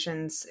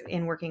situations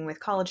in working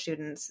with college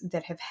students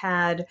that have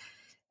had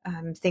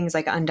things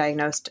like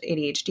undiagnosed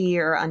ADHD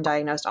or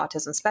undiagnosed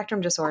autism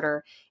spectrum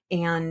disorder.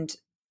 And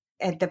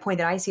at the point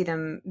that I see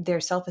them,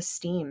 their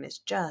self-esteem is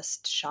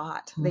just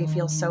shot. They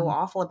feel so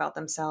awful about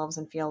themselves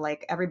and feel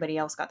like everybody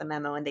else got the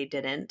memo and they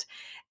didn't.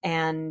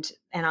 And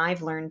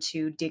I've learned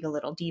to dig a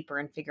little deeper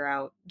and figure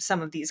out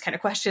some of these kind of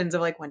questions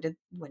of like, when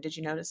did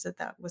you notice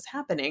that was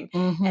happening?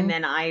 And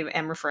then I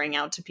am referring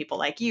out to people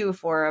like you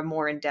for a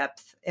more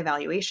in-depth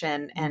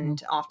evaluation.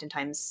 And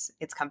oftentimes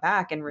it's come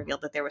back and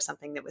revealed that there was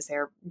something that was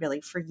there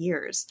really for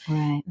years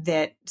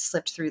that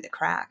slipped through the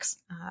cracks,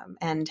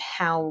 and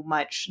how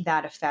much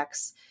that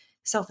affects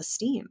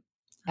self-esteem.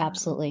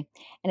 Absolutely.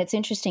 And it's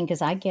interesting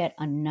because I get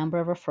a number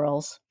of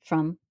referrals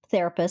from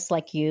therapists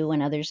like you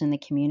and others in the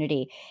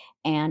community.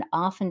 And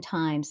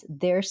oftentimes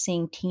they're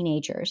seeing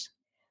teenagers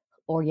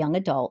or young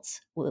adults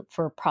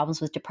for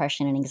problems with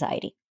depression and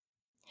anxiety.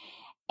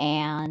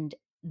 And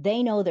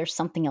they know there's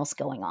something else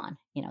going on.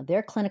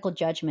 Their clinical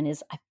judgment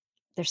is,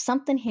 there's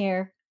something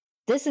here.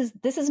 This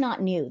is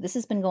not new. This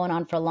has been going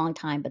on for a long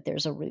time, but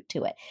there's a root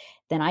to it.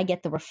 Then I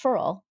get the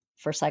referral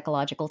for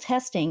psychological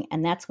testing,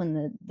 and that's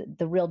when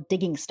the real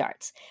digging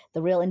starts,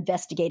 the real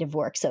investigative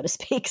work, so to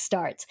speak,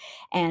 starts.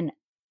 And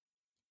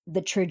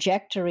the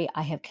trajectory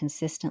I have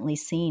consistently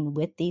seen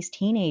with these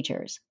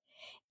teenagers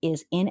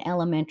is in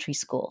elementary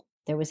school.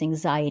 There was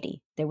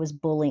anxiety, there was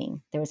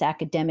bullying, there was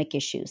academic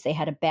issues. They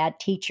had a bad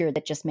teacher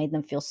that just made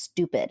them feel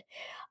stupid.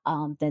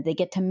 Then they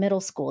get to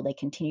middle school, they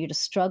continue to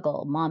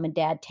struggle. Mom and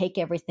dad take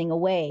everything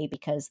away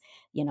because,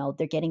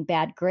 they're getting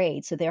bad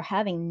grades. So they're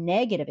having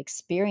negative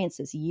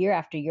experiences year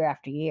after year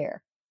after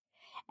year.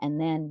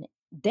 And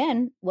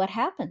then what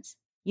happens?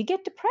 You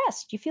get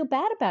depressed. You feel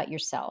bad about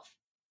yourself.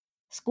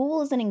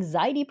 School is an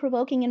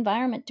anxiety-provoking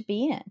environment to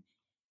be in.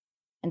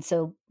 And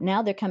so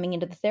now they're coming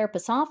into the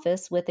therapist's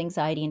office with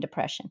anxiety and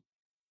depression.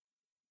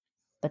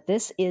 But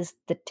this is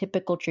the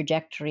typical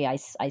trajectory I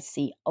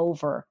see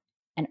over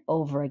and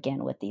over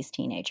again with these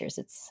teenagers.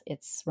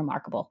 It's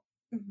remarkable.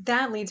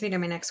 That leads me to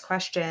my next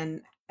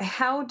question.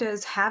 How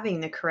does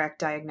having the correct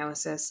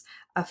diagnosis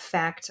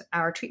affect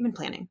our treatment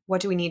planning?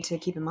 What do we need to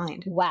keep in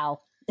mind?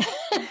 Wow.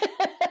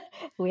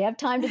 We have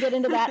time to get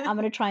into that. I'm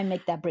going to try and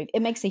make that brief.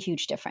 It makes a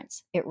huge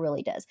difference. It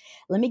really does.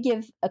 Let me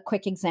give a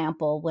quick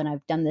example when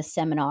I've done this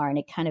seminar, and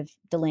it kind of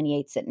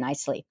delineates it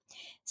nicely.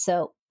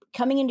 So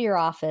coming into your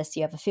office,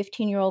 you have a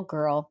 15-year-old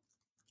girl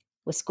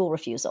with school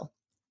refusal.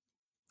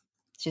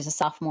 She's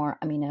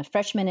a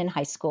freshman in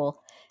high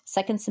school.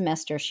 Second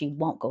semester, she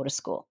won't go to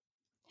school.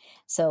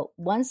 So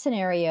one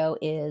scenario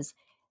is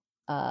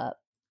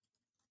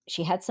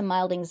she had some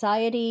mild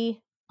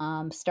anxiety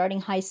starting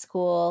high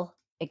school.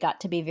 It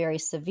got to be very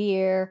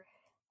severe,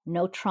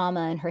 no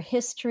trauma in her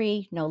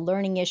history, no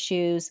learning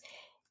issues.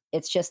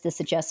 It's just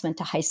this adjustment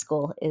to high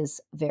school is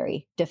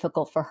very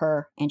difficult for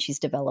her, and she's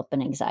developed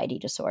an anxiety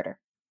disorder.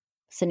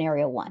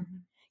 Scenario one.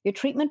 Your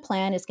treatment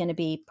plan is going to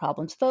be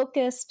problems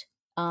focused,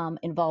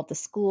 involve the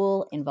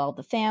school, involve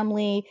the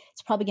family.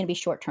 It's probably going to be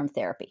short-term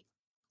therapy.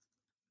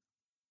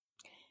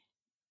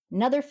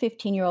 Another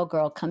 15-year-old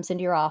girl comes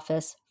into your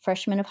office,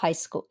 freshman of high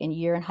school,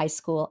 in high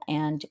school,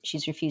 and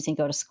she's refusing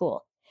to go to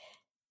school.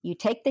 You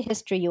take the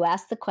history, you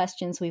ask the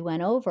questions we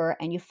went over,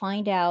 and you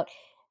find out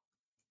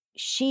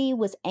she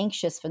was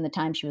anxious from the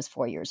time she was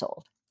 4 years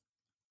old.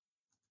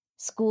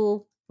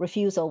 School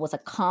refusal was a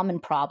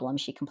common problem.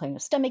 She complained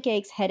of stomach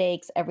aches,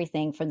 headaches,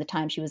 everything from the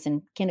time she was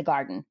in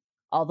kindergarten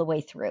all the way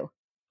through.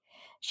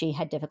 She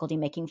had difficulty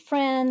making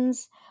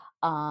friends.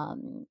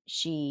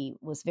 She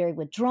was very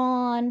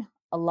withdrawn,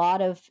 a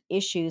lot of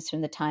issues from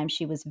the time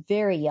she was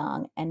very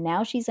young. And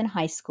now she's in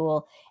high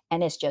school,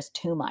 and it's just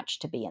too much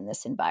to be in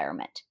this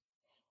environment.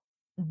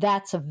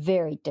 That's a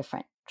very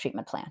different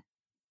treatment plan,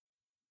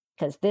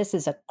 because this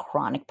is a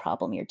chronic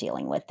problem you're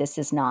dealing with. This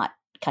is not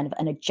kind of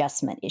an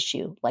adjustment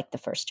issue like the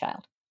first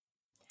child.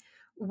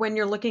 When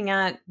you're looking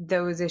at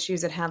those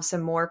issues that have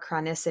some more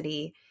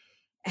chronicity,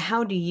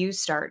 how do you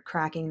start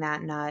cracking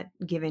that nut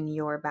given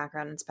your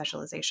background and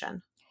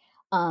specialization?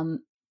 You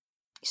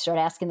start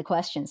asking the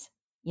questions.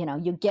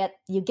 You get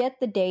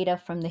the data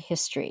from the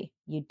history.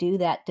 You do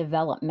that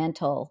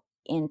developmental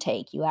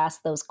intake. You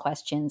ask those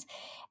questions.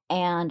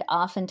 And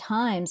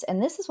oftentimes,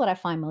 and this is what I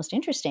find most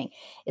interesting,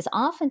 is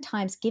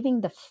oftentimes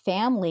giving the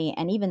family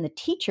and even the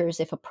teachers,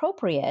 if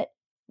appropriate,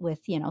 with,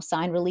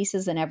 signed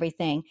releases and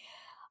everything,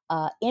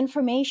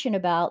 information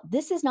about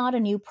this is not a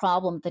new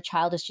problem. The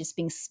child is just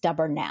being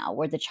stubborn now,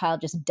 where the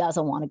child just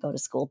doesn't want to go to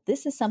school.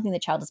 This is something the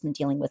child has been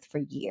dealing with for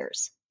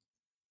years.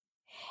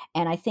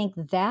 And I think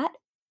that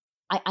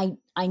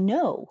I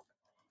know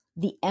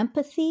the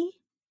empathy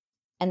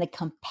and the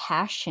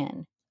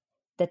compassion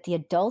that the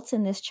adults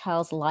in this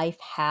child's life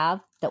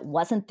have that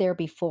wasn't there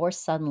before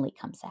suddenly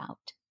comes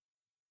out.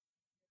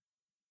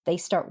 They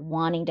start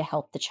wanting to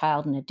help the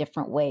child in a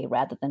different way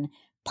rather than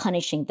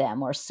punishing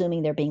them or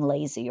assuming they're being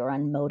lazy or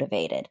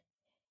unmotivated.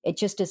 It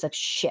just is a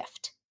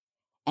shift.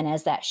 And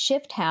as that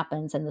shift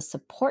happens and the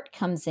support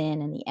comes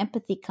in and the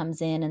empathy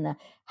comes in and the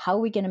how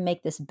are we going to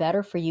make this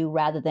better for you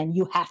rather than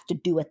you have to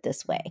do it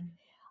this way,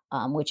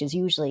 which is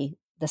usually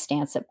the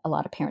stance that a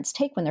lot of parents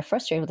take when they're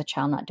frustrated with a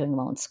child not doing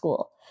well in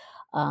school.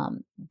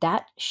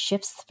 That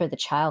shifts for the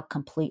child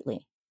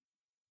completely.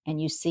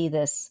 And you see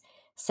this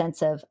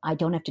sense of, I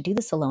don't have to do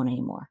this alone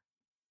anymore.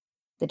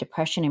 The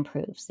depression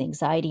improves, the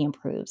anxiety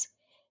improves,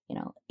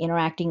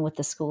 interacting with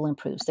the school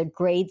improves, their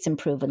grades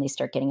improve when they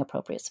start getting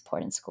appropriate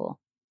support in school.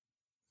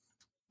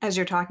 As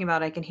you're talking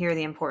about, I can hear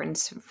the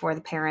importance for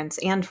the parents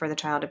and for the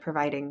child of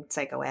providing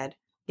psychoed,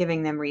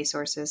 giving them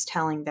resources,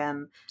 telling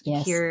them,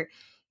 yes.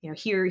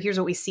 Here's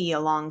what we see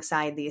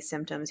alongside these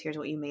symptoms. Here's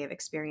what you may have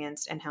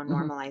experienced and how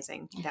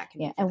normalizing that can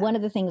be. And one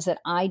of the things that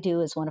I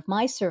do as one of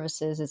my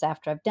services is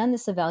after I've done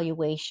this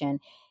evaluation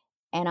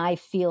and I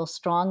feel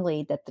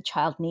strongly that the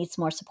child needs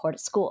more support at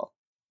school,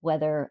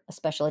 whether a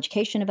special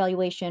education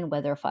evaluation,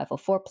 whether a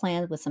 504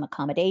 plan with some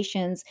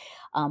accommodations,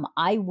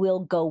 I will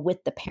go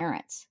with the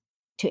parents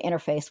to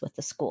interface with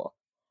the school.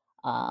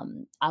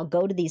 I'll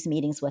go to these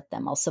meetings with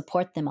them. I'll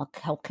support them. I'll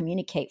help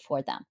communicate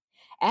for them.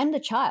 And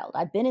the child.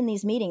 I've been in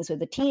these meetings where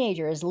the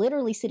teenager is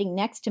literally sitting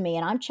next to me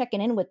and I'm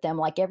checking in with them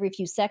like every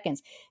few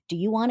seconds. Do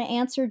you want to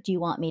answer? Do you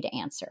want me to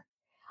answer?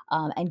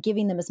 And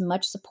giving them as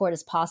much support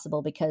as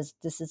possible because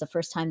this is the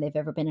first time they've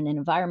ever been in an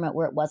environment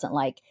where it wasn't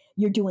like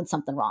you're doing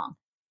something wrong.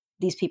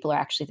 These people are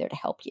actually there to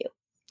help you.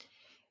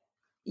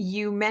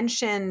 You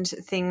mentioned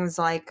things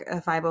like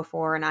a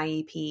 504 and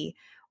IEP.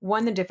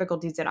 One of the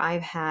difficulties that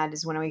I've had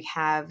is when we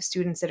have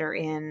students that are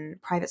in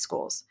private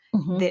schools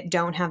that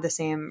don't have the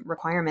same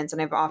requirements.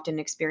 And I've often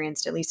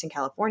experienced, at least in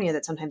California,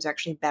 that sometimes they're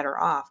actually better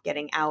off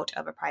getting out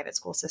of a private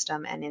school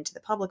system and into the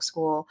public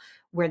school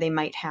where they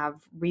might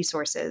have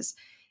resources.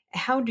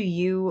 How do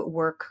you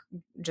work,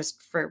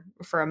 just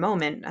for a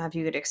moment, if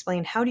you could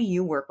explain, how do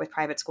you work with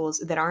private schools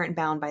that aren't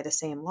bound by the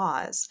same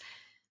laws?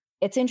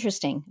 It's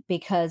interesting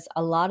because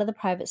a lot of the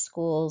private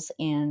schools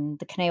in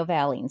the Conejo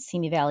Valley, in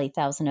Simi Valley,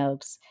 Thousand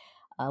Oaks,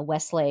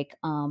 Westlake,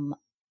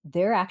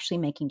 they're actually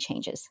making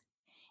changes.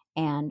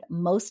 And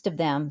most of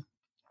them,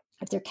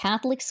 if they're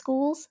Catholic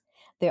schools,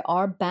 they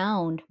are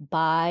bound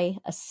by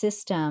a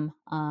system.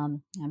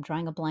 I'm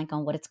drawing a blank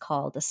on what it's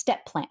called, a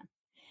step plan.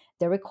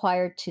 They're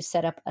required to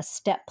set up a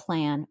step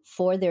plan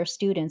for their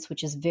students,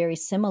 which is very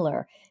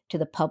similar to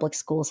the public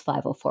schools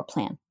 504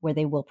 plan, where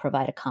they will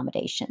provide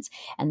accommodations.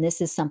 And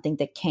this is something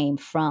that came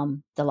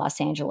from the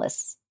Los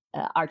Angeles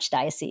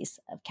Archdiocese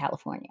of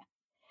California.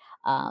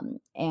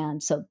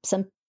 And so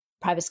some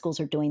private schools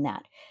are doing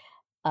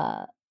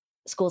that.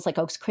 Schools like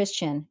Oaks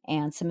Christian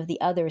and some of the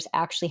others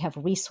actually have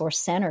resource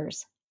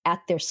centers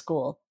at their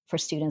school for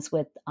students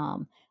with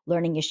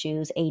learning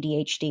issues,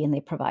 ADHD, and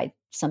they provide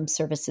some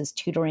services,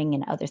 tutoring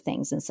and other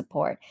things and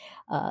support.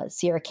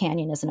 Sierra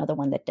Canyon is another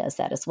one that does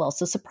that as well.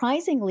 So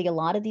surprisingly, a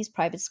lot of these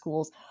private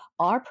schools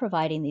are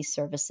providing these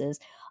services.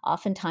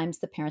 Oftentimes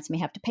the parents may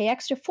have to pay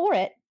extra for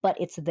it, but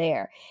it's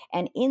there.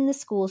 And in the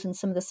schools, in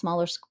some of the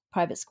smaller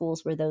private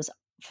schools where those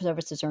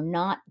services are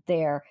not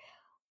there,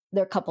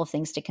 there are a couple of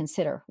things to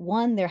consider.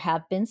 One, there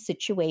have been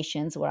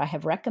situations where I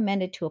have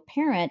recommended to a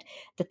parent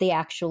that they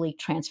actually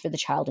transfer the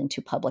child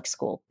into public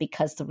school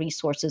because the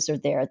resources are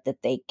there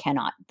that they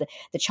cannot.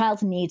 The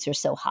child's needs are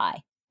so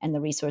high and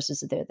the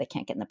resources are there they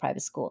can't get in the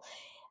private school.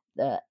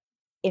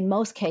 In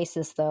most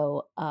cases,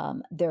 though,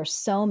 there are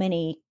so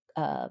many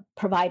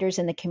providers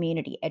in the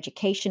community,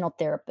 educational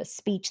therapists,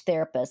 speech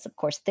therapists, of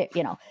course,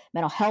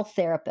 mental health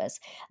therapists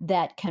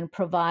that can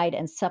provide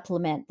and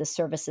supplement the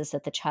services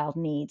that the child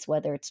needs,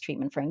 whether it's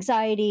treatment for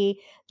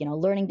anxiety,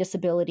 learning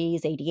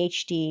disabilities,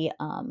 ADHD,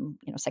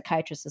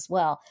 psychiatrists as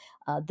well.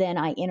 Then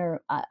I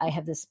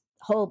have this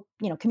whole,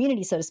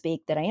 community, so to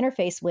speak, that I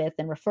interface with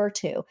and refer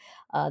to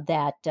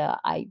that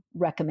I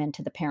recommend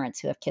to the parents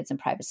who have kids in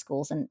private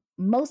schools. And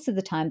most of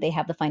the time they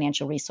have the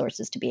financial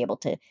resources to be able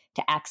to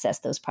access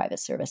those private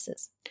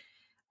services.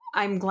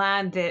 I'm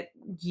glad that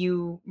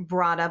you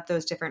brought up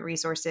those different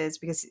resources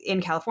because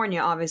in California,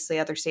 obviously,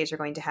 other states are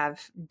going to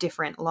have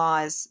different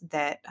laws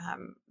that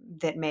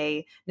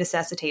may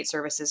necessitate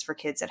services for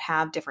kids that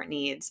have different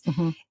needs.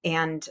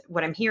 And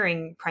what I'm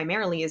hearing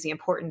primarily is the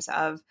importance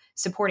of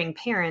supporting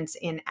parents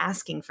in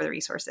asking for the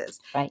resources.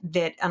 Right.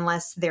 That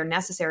unless they're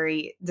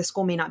necessary, the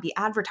school may not be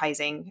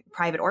advertising,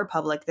 private or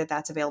public, that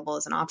that's available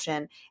as an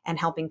option, and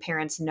helping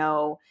parents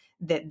know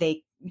that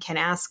they can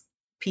ask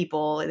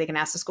they can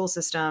ask the school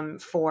system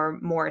for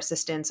more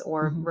assistance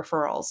or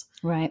referrals.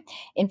 Right.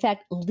 In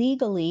fact,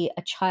 legally,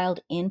 a child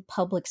in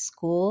public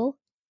school,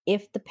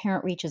 if the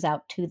parent reaches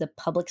out to the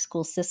public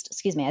school system,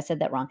 excuse me, I said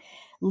that wrong.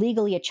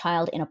 Legally, a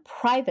child in a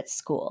private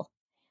school,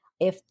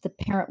 if the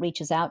parent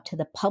reaches out to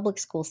the public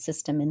school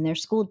system in their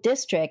school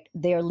district,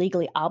 they are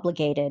legally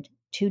obligated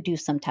to do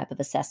some type of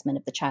assessment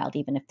of the child,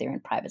 even if they're in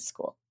private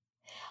school.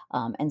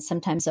 And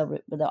sometimes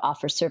they'll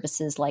offer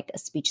services like a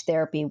speech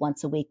therapy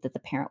once a week that the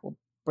parent will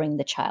bring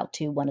the child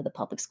to one of the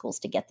public schools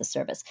to get the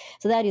service.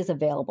 So that is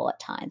available at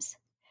times.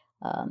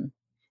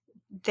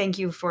 Thank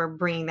you for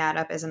bringing that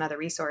up as another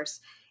resource.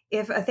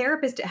 If a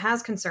therapist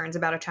has concerns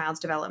about a child's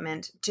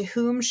development, to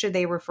whom should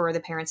they refer the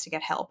parents to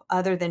get help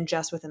other than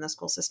just within the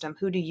school system?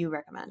 Who do you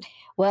recommend?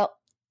 Well,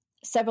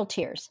 several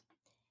tiers.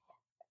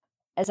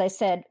 As I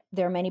said,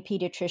 there are many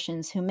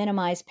pediatricians who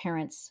minimize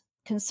parents'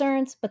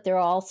 concerns, but there are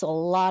also a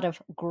lot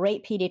of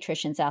great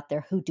pediatricians out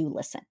there who do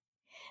listen.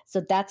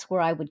 So that's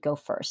where I would go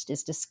first,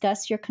 is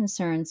discuss your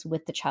concerns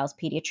with the child's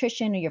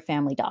pediatrician or your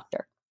family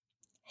doctor.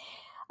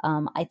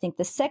 I think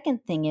the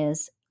second thing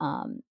is,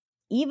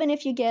 even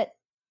if you get,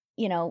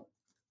 even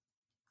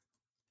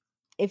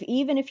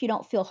if you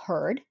don't feel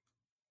heard,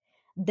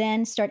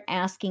 then start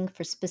asking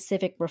for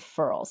specific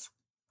referrals.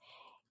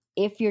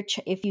 If you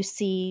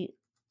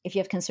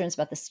have concerns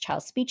about this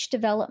child's speech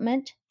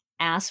development,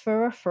 ask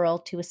for a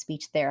referral to a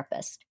speech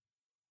therapist.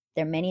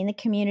 There are many in the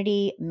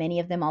community. Many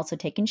of them also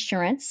take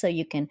insurance, so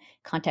you can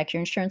contact your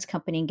insurance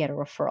company and get a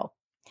referral.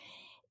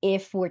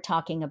 If we're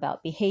talking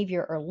about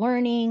behavior or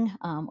learning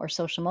or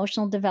social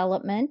emotional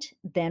development,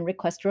 then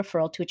request a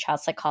referral to a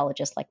child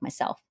psychologist like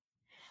myself,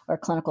 or a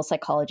clinical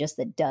psychologist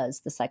that does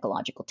the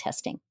psychological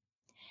testing.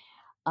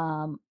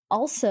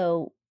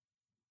 Also,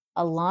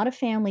 a lot of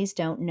families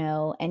don't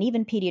know, and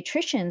even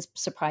pediatricians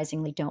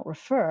surprisingly don't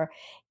refer,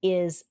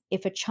 is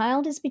if a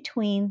child is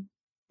between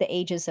the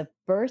ages of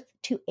birth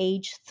to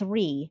age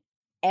 3,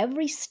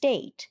 every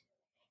state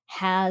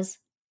has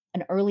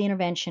an early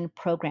intervention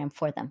program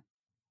for them.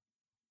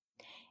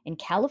 In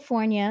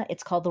California,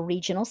 it's called the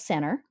Regional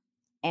Center.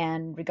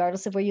 And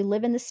regardless of where you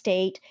live in the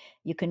state,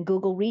 you can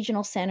Google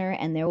Regional Center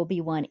and there will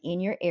be one in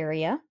your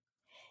area.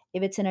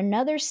 If it's in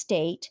another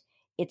state,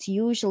 it's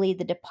usually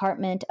the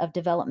Department of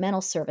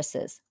Developmental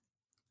Services.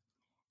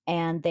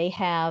 And they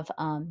have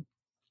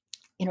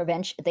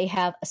intervention. They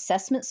have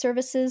assessment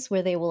services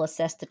where they will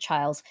assess the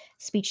child's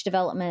speech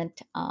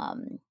development,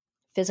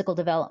 physical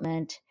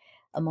development,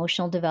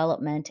 emotional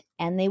development,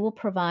 and they will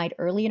provide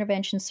early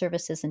intervention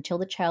services until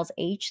the child's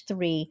age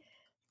 3,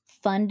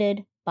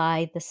 funded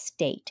by the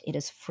state. It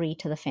is free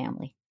to the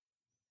family.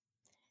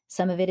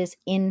 Some of it is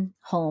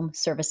in-home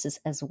services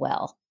as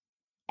well.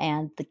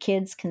 And the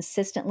kids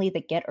consistently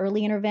that get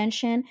early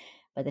intervention,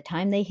 by the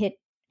time they hit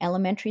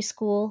elementary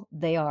school,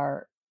 they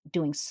are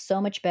doing so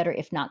much better,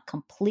 if not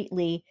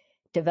completely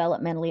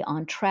developmentally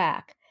on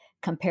track,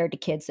 compared to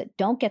kids that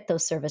don't get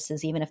those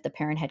services, even if the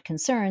parent had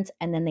concerns,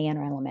 and then they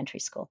enter elementary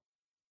school.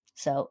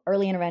 So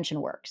early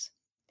intervention works.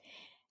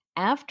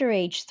 After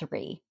age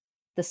 3,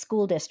 the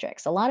school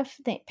districts, a lot of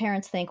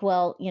parents think,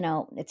 well,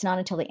 it's not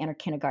until they enter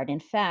kindergarten. In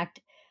fact,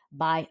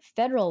 by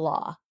federal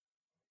law,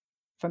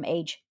 from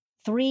age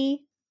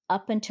 3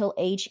 up until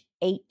age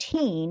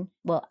 18,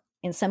 well,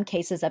 in some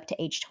cases up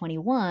to age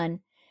 21,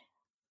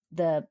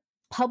 the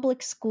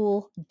public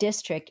school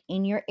district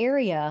in your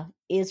area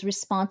is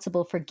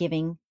responsible for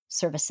giving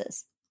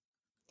services.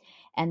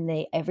 And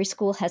every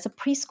school has a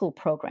preschool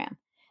program.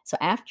 So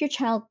after your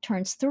child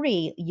turns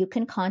 3, you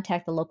can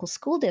contact the local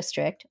school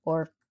district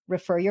or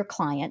refer your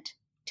client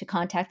to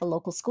contact the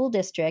local school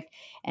district.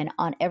 And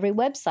on every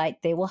website,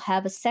 they will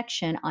have a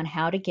section on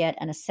how to get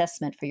an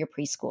assessment for your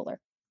preschooler.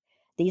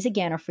 These,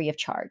 again, are free of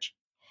charge.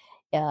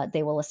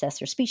 They will assess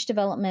their speech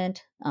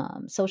development,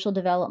 social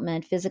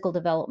development, physical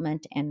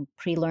development, and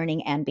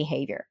pre-learning and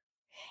behavior.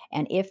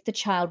 And if the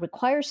child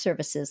requires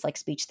services like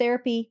speech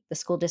therapy, the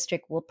school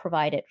district will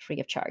provide it free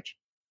of charge.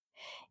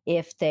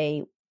 If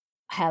they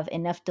have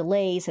enough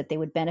delays that they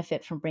would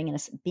benefit from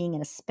being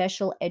in a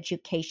special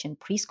education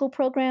preschool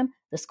program,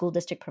 the school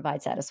district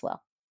provides that as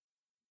well.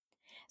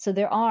 So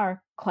there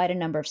are quite a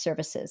number of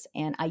services.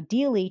 And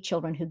ideally,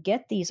 children who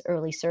get these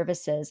early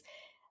services,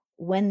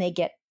 when they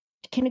get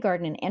to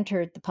kindergarten and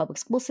enter the public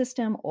school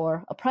system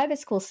or a private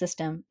school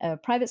system, a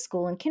private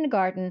school in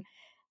kindergarten,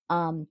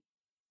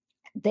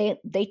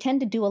 they tend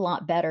to do a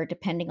lot better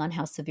depending on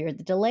how severe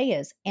the delay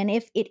is. And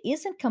if it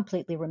isn't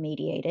completely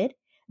remediated,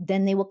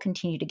 then they will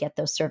continue to get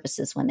those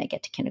services when they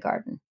get to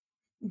kindergarten.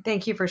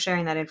 Thank you for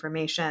sharing that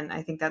information.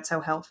 I think that's so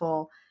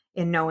helpful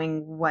in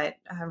knowing what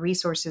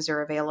resources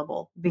are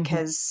available,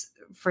 because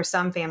for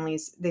some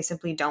families, they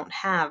simply don't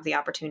have the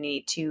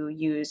opportunity to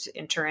use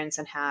insurance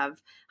and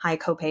have high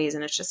copays,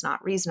 and it's just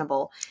not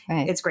reasonable.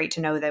 Right. It's great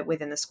to know that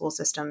within the school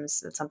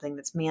systems, it's something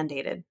that's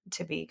mandated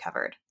to be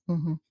covered.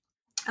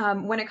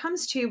 When it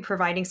comes to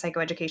providing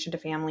psychoeducation to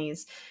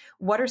families,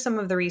 what are some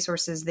of the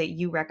resources that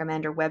you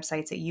recommend or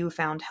websites that you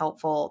found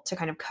helpful to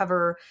kind of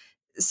cover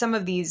some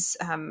of these,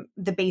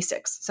 the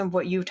basics, some of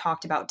what you've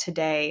talked about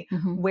today?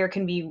 Where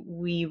can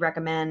we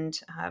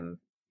recommend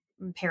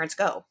parents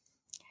go?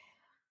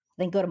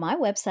 Then go to my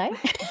website.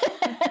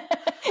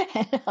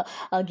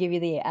 I'll give you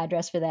the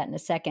address for that in a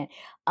second.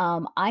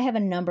 I have a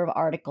number of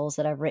articles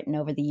that I've written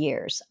over the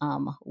years.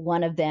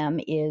 One of them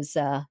is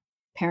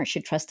Parents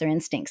Should Trust Their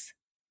Instincts.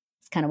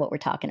 It's kind of what we're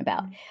talking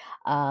about.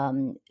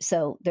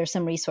 So there's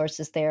some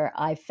resources there.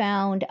 I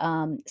found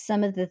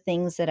some of the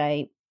things that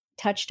I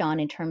touched on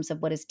in terms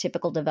of what is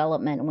typical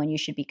development and when you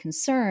should be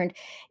concerned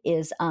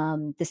is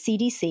the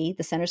CDC,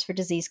 the Centers for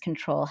Disease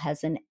Control,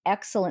 has an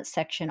excellent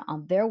section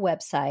on their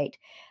website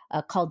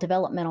called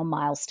Developmental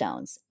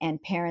Milestones. And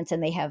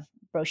they have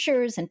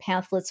brochures and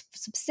pamphlets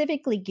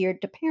specifically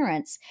geared to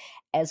parents,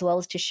 as well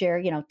as to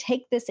share,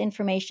 take this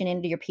information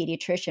into your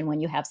pediatrician when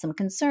you have some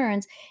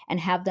concerns and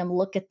have them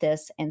look at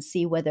this and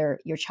see whether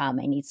your child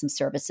may need some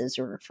services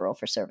or referral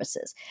for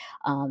services.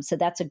 So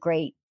that's a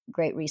great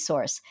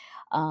resource.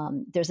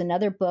 There's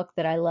another book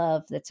that I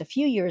love that's a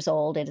few years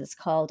old. It is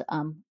called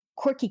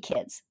Quirky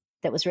Kids,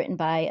 that was written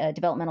by a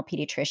developmental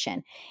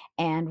pediatrician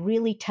and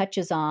really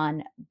touches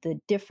on the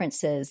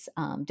differences,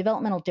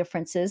 developmental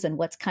differences, and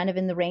what's kind of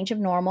in the range of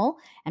normal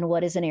and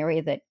what is an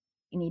area that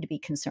you need to be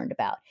concerned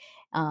about.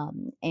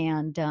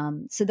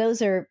 So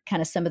those are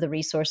kind of some of the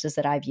resources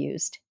that I've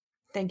used.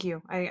 Thank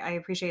you. I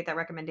appreciate that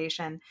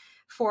recommendation.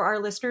 For our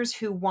listeners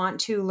who want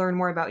to learn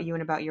more about you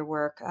and about your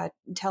work,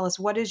 tell us,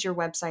 what is your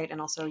website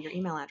and also your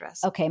email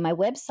address? Okay, my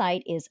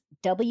website is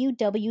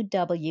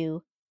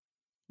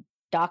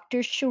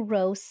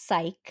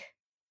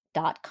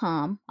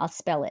www.drshiro.psych.com. I'll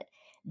spell it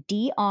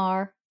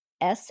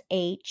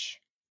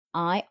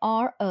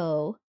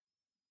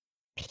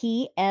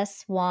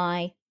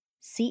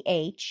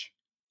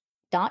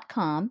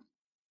DRSHIROPSYCH.com.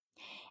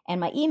 And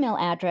my email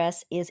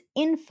address is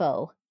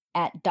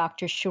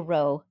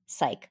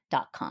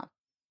info@drshiro.psych.com.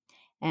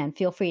 And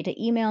feel free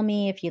to email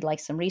me if you'd like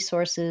some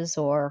resources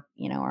or,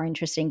 are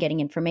interested in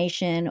getting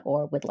information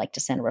or would like to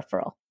send a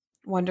referral.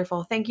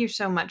 Wonderful. Thank you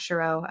so much,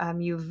 Shiro.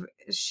 You've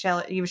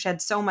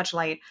shed so much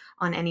light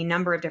on any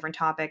number of different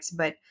topics,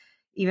 but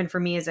even for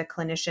me as a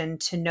clinician,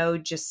 to know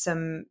just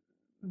some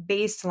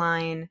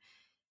baseline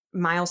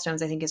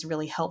milestones, I think is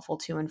really helpful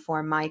to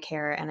inform my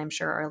care. And I'm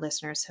sure our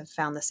listeners have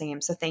found the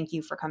same. So thank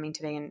you for coming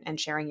today and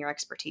sharing your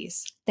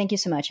expertise. Thank you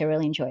so much. I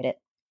really enjoyed it.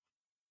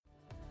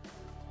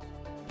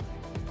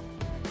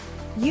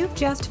 You've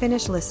just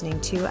finished listening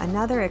to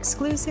another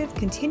exclusive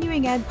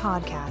Continuing Ed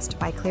podcast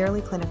by Clearly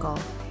Clinical.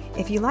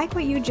 If you like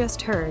what you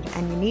just heard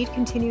and you need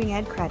Continuing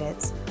Ed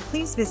credits,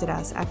 please visit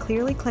us at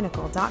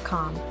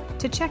clearlyclinical.com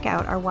to check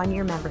out our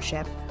 1-year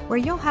membership, where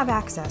you'll have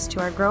access to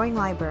our growing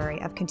library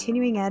of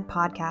Continuing Ed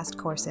podcast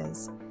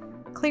courses.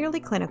 Clearly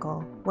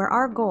Clinical, where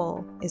our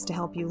goal is to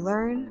help you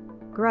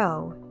learn,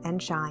 grow,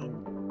 and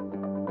shine.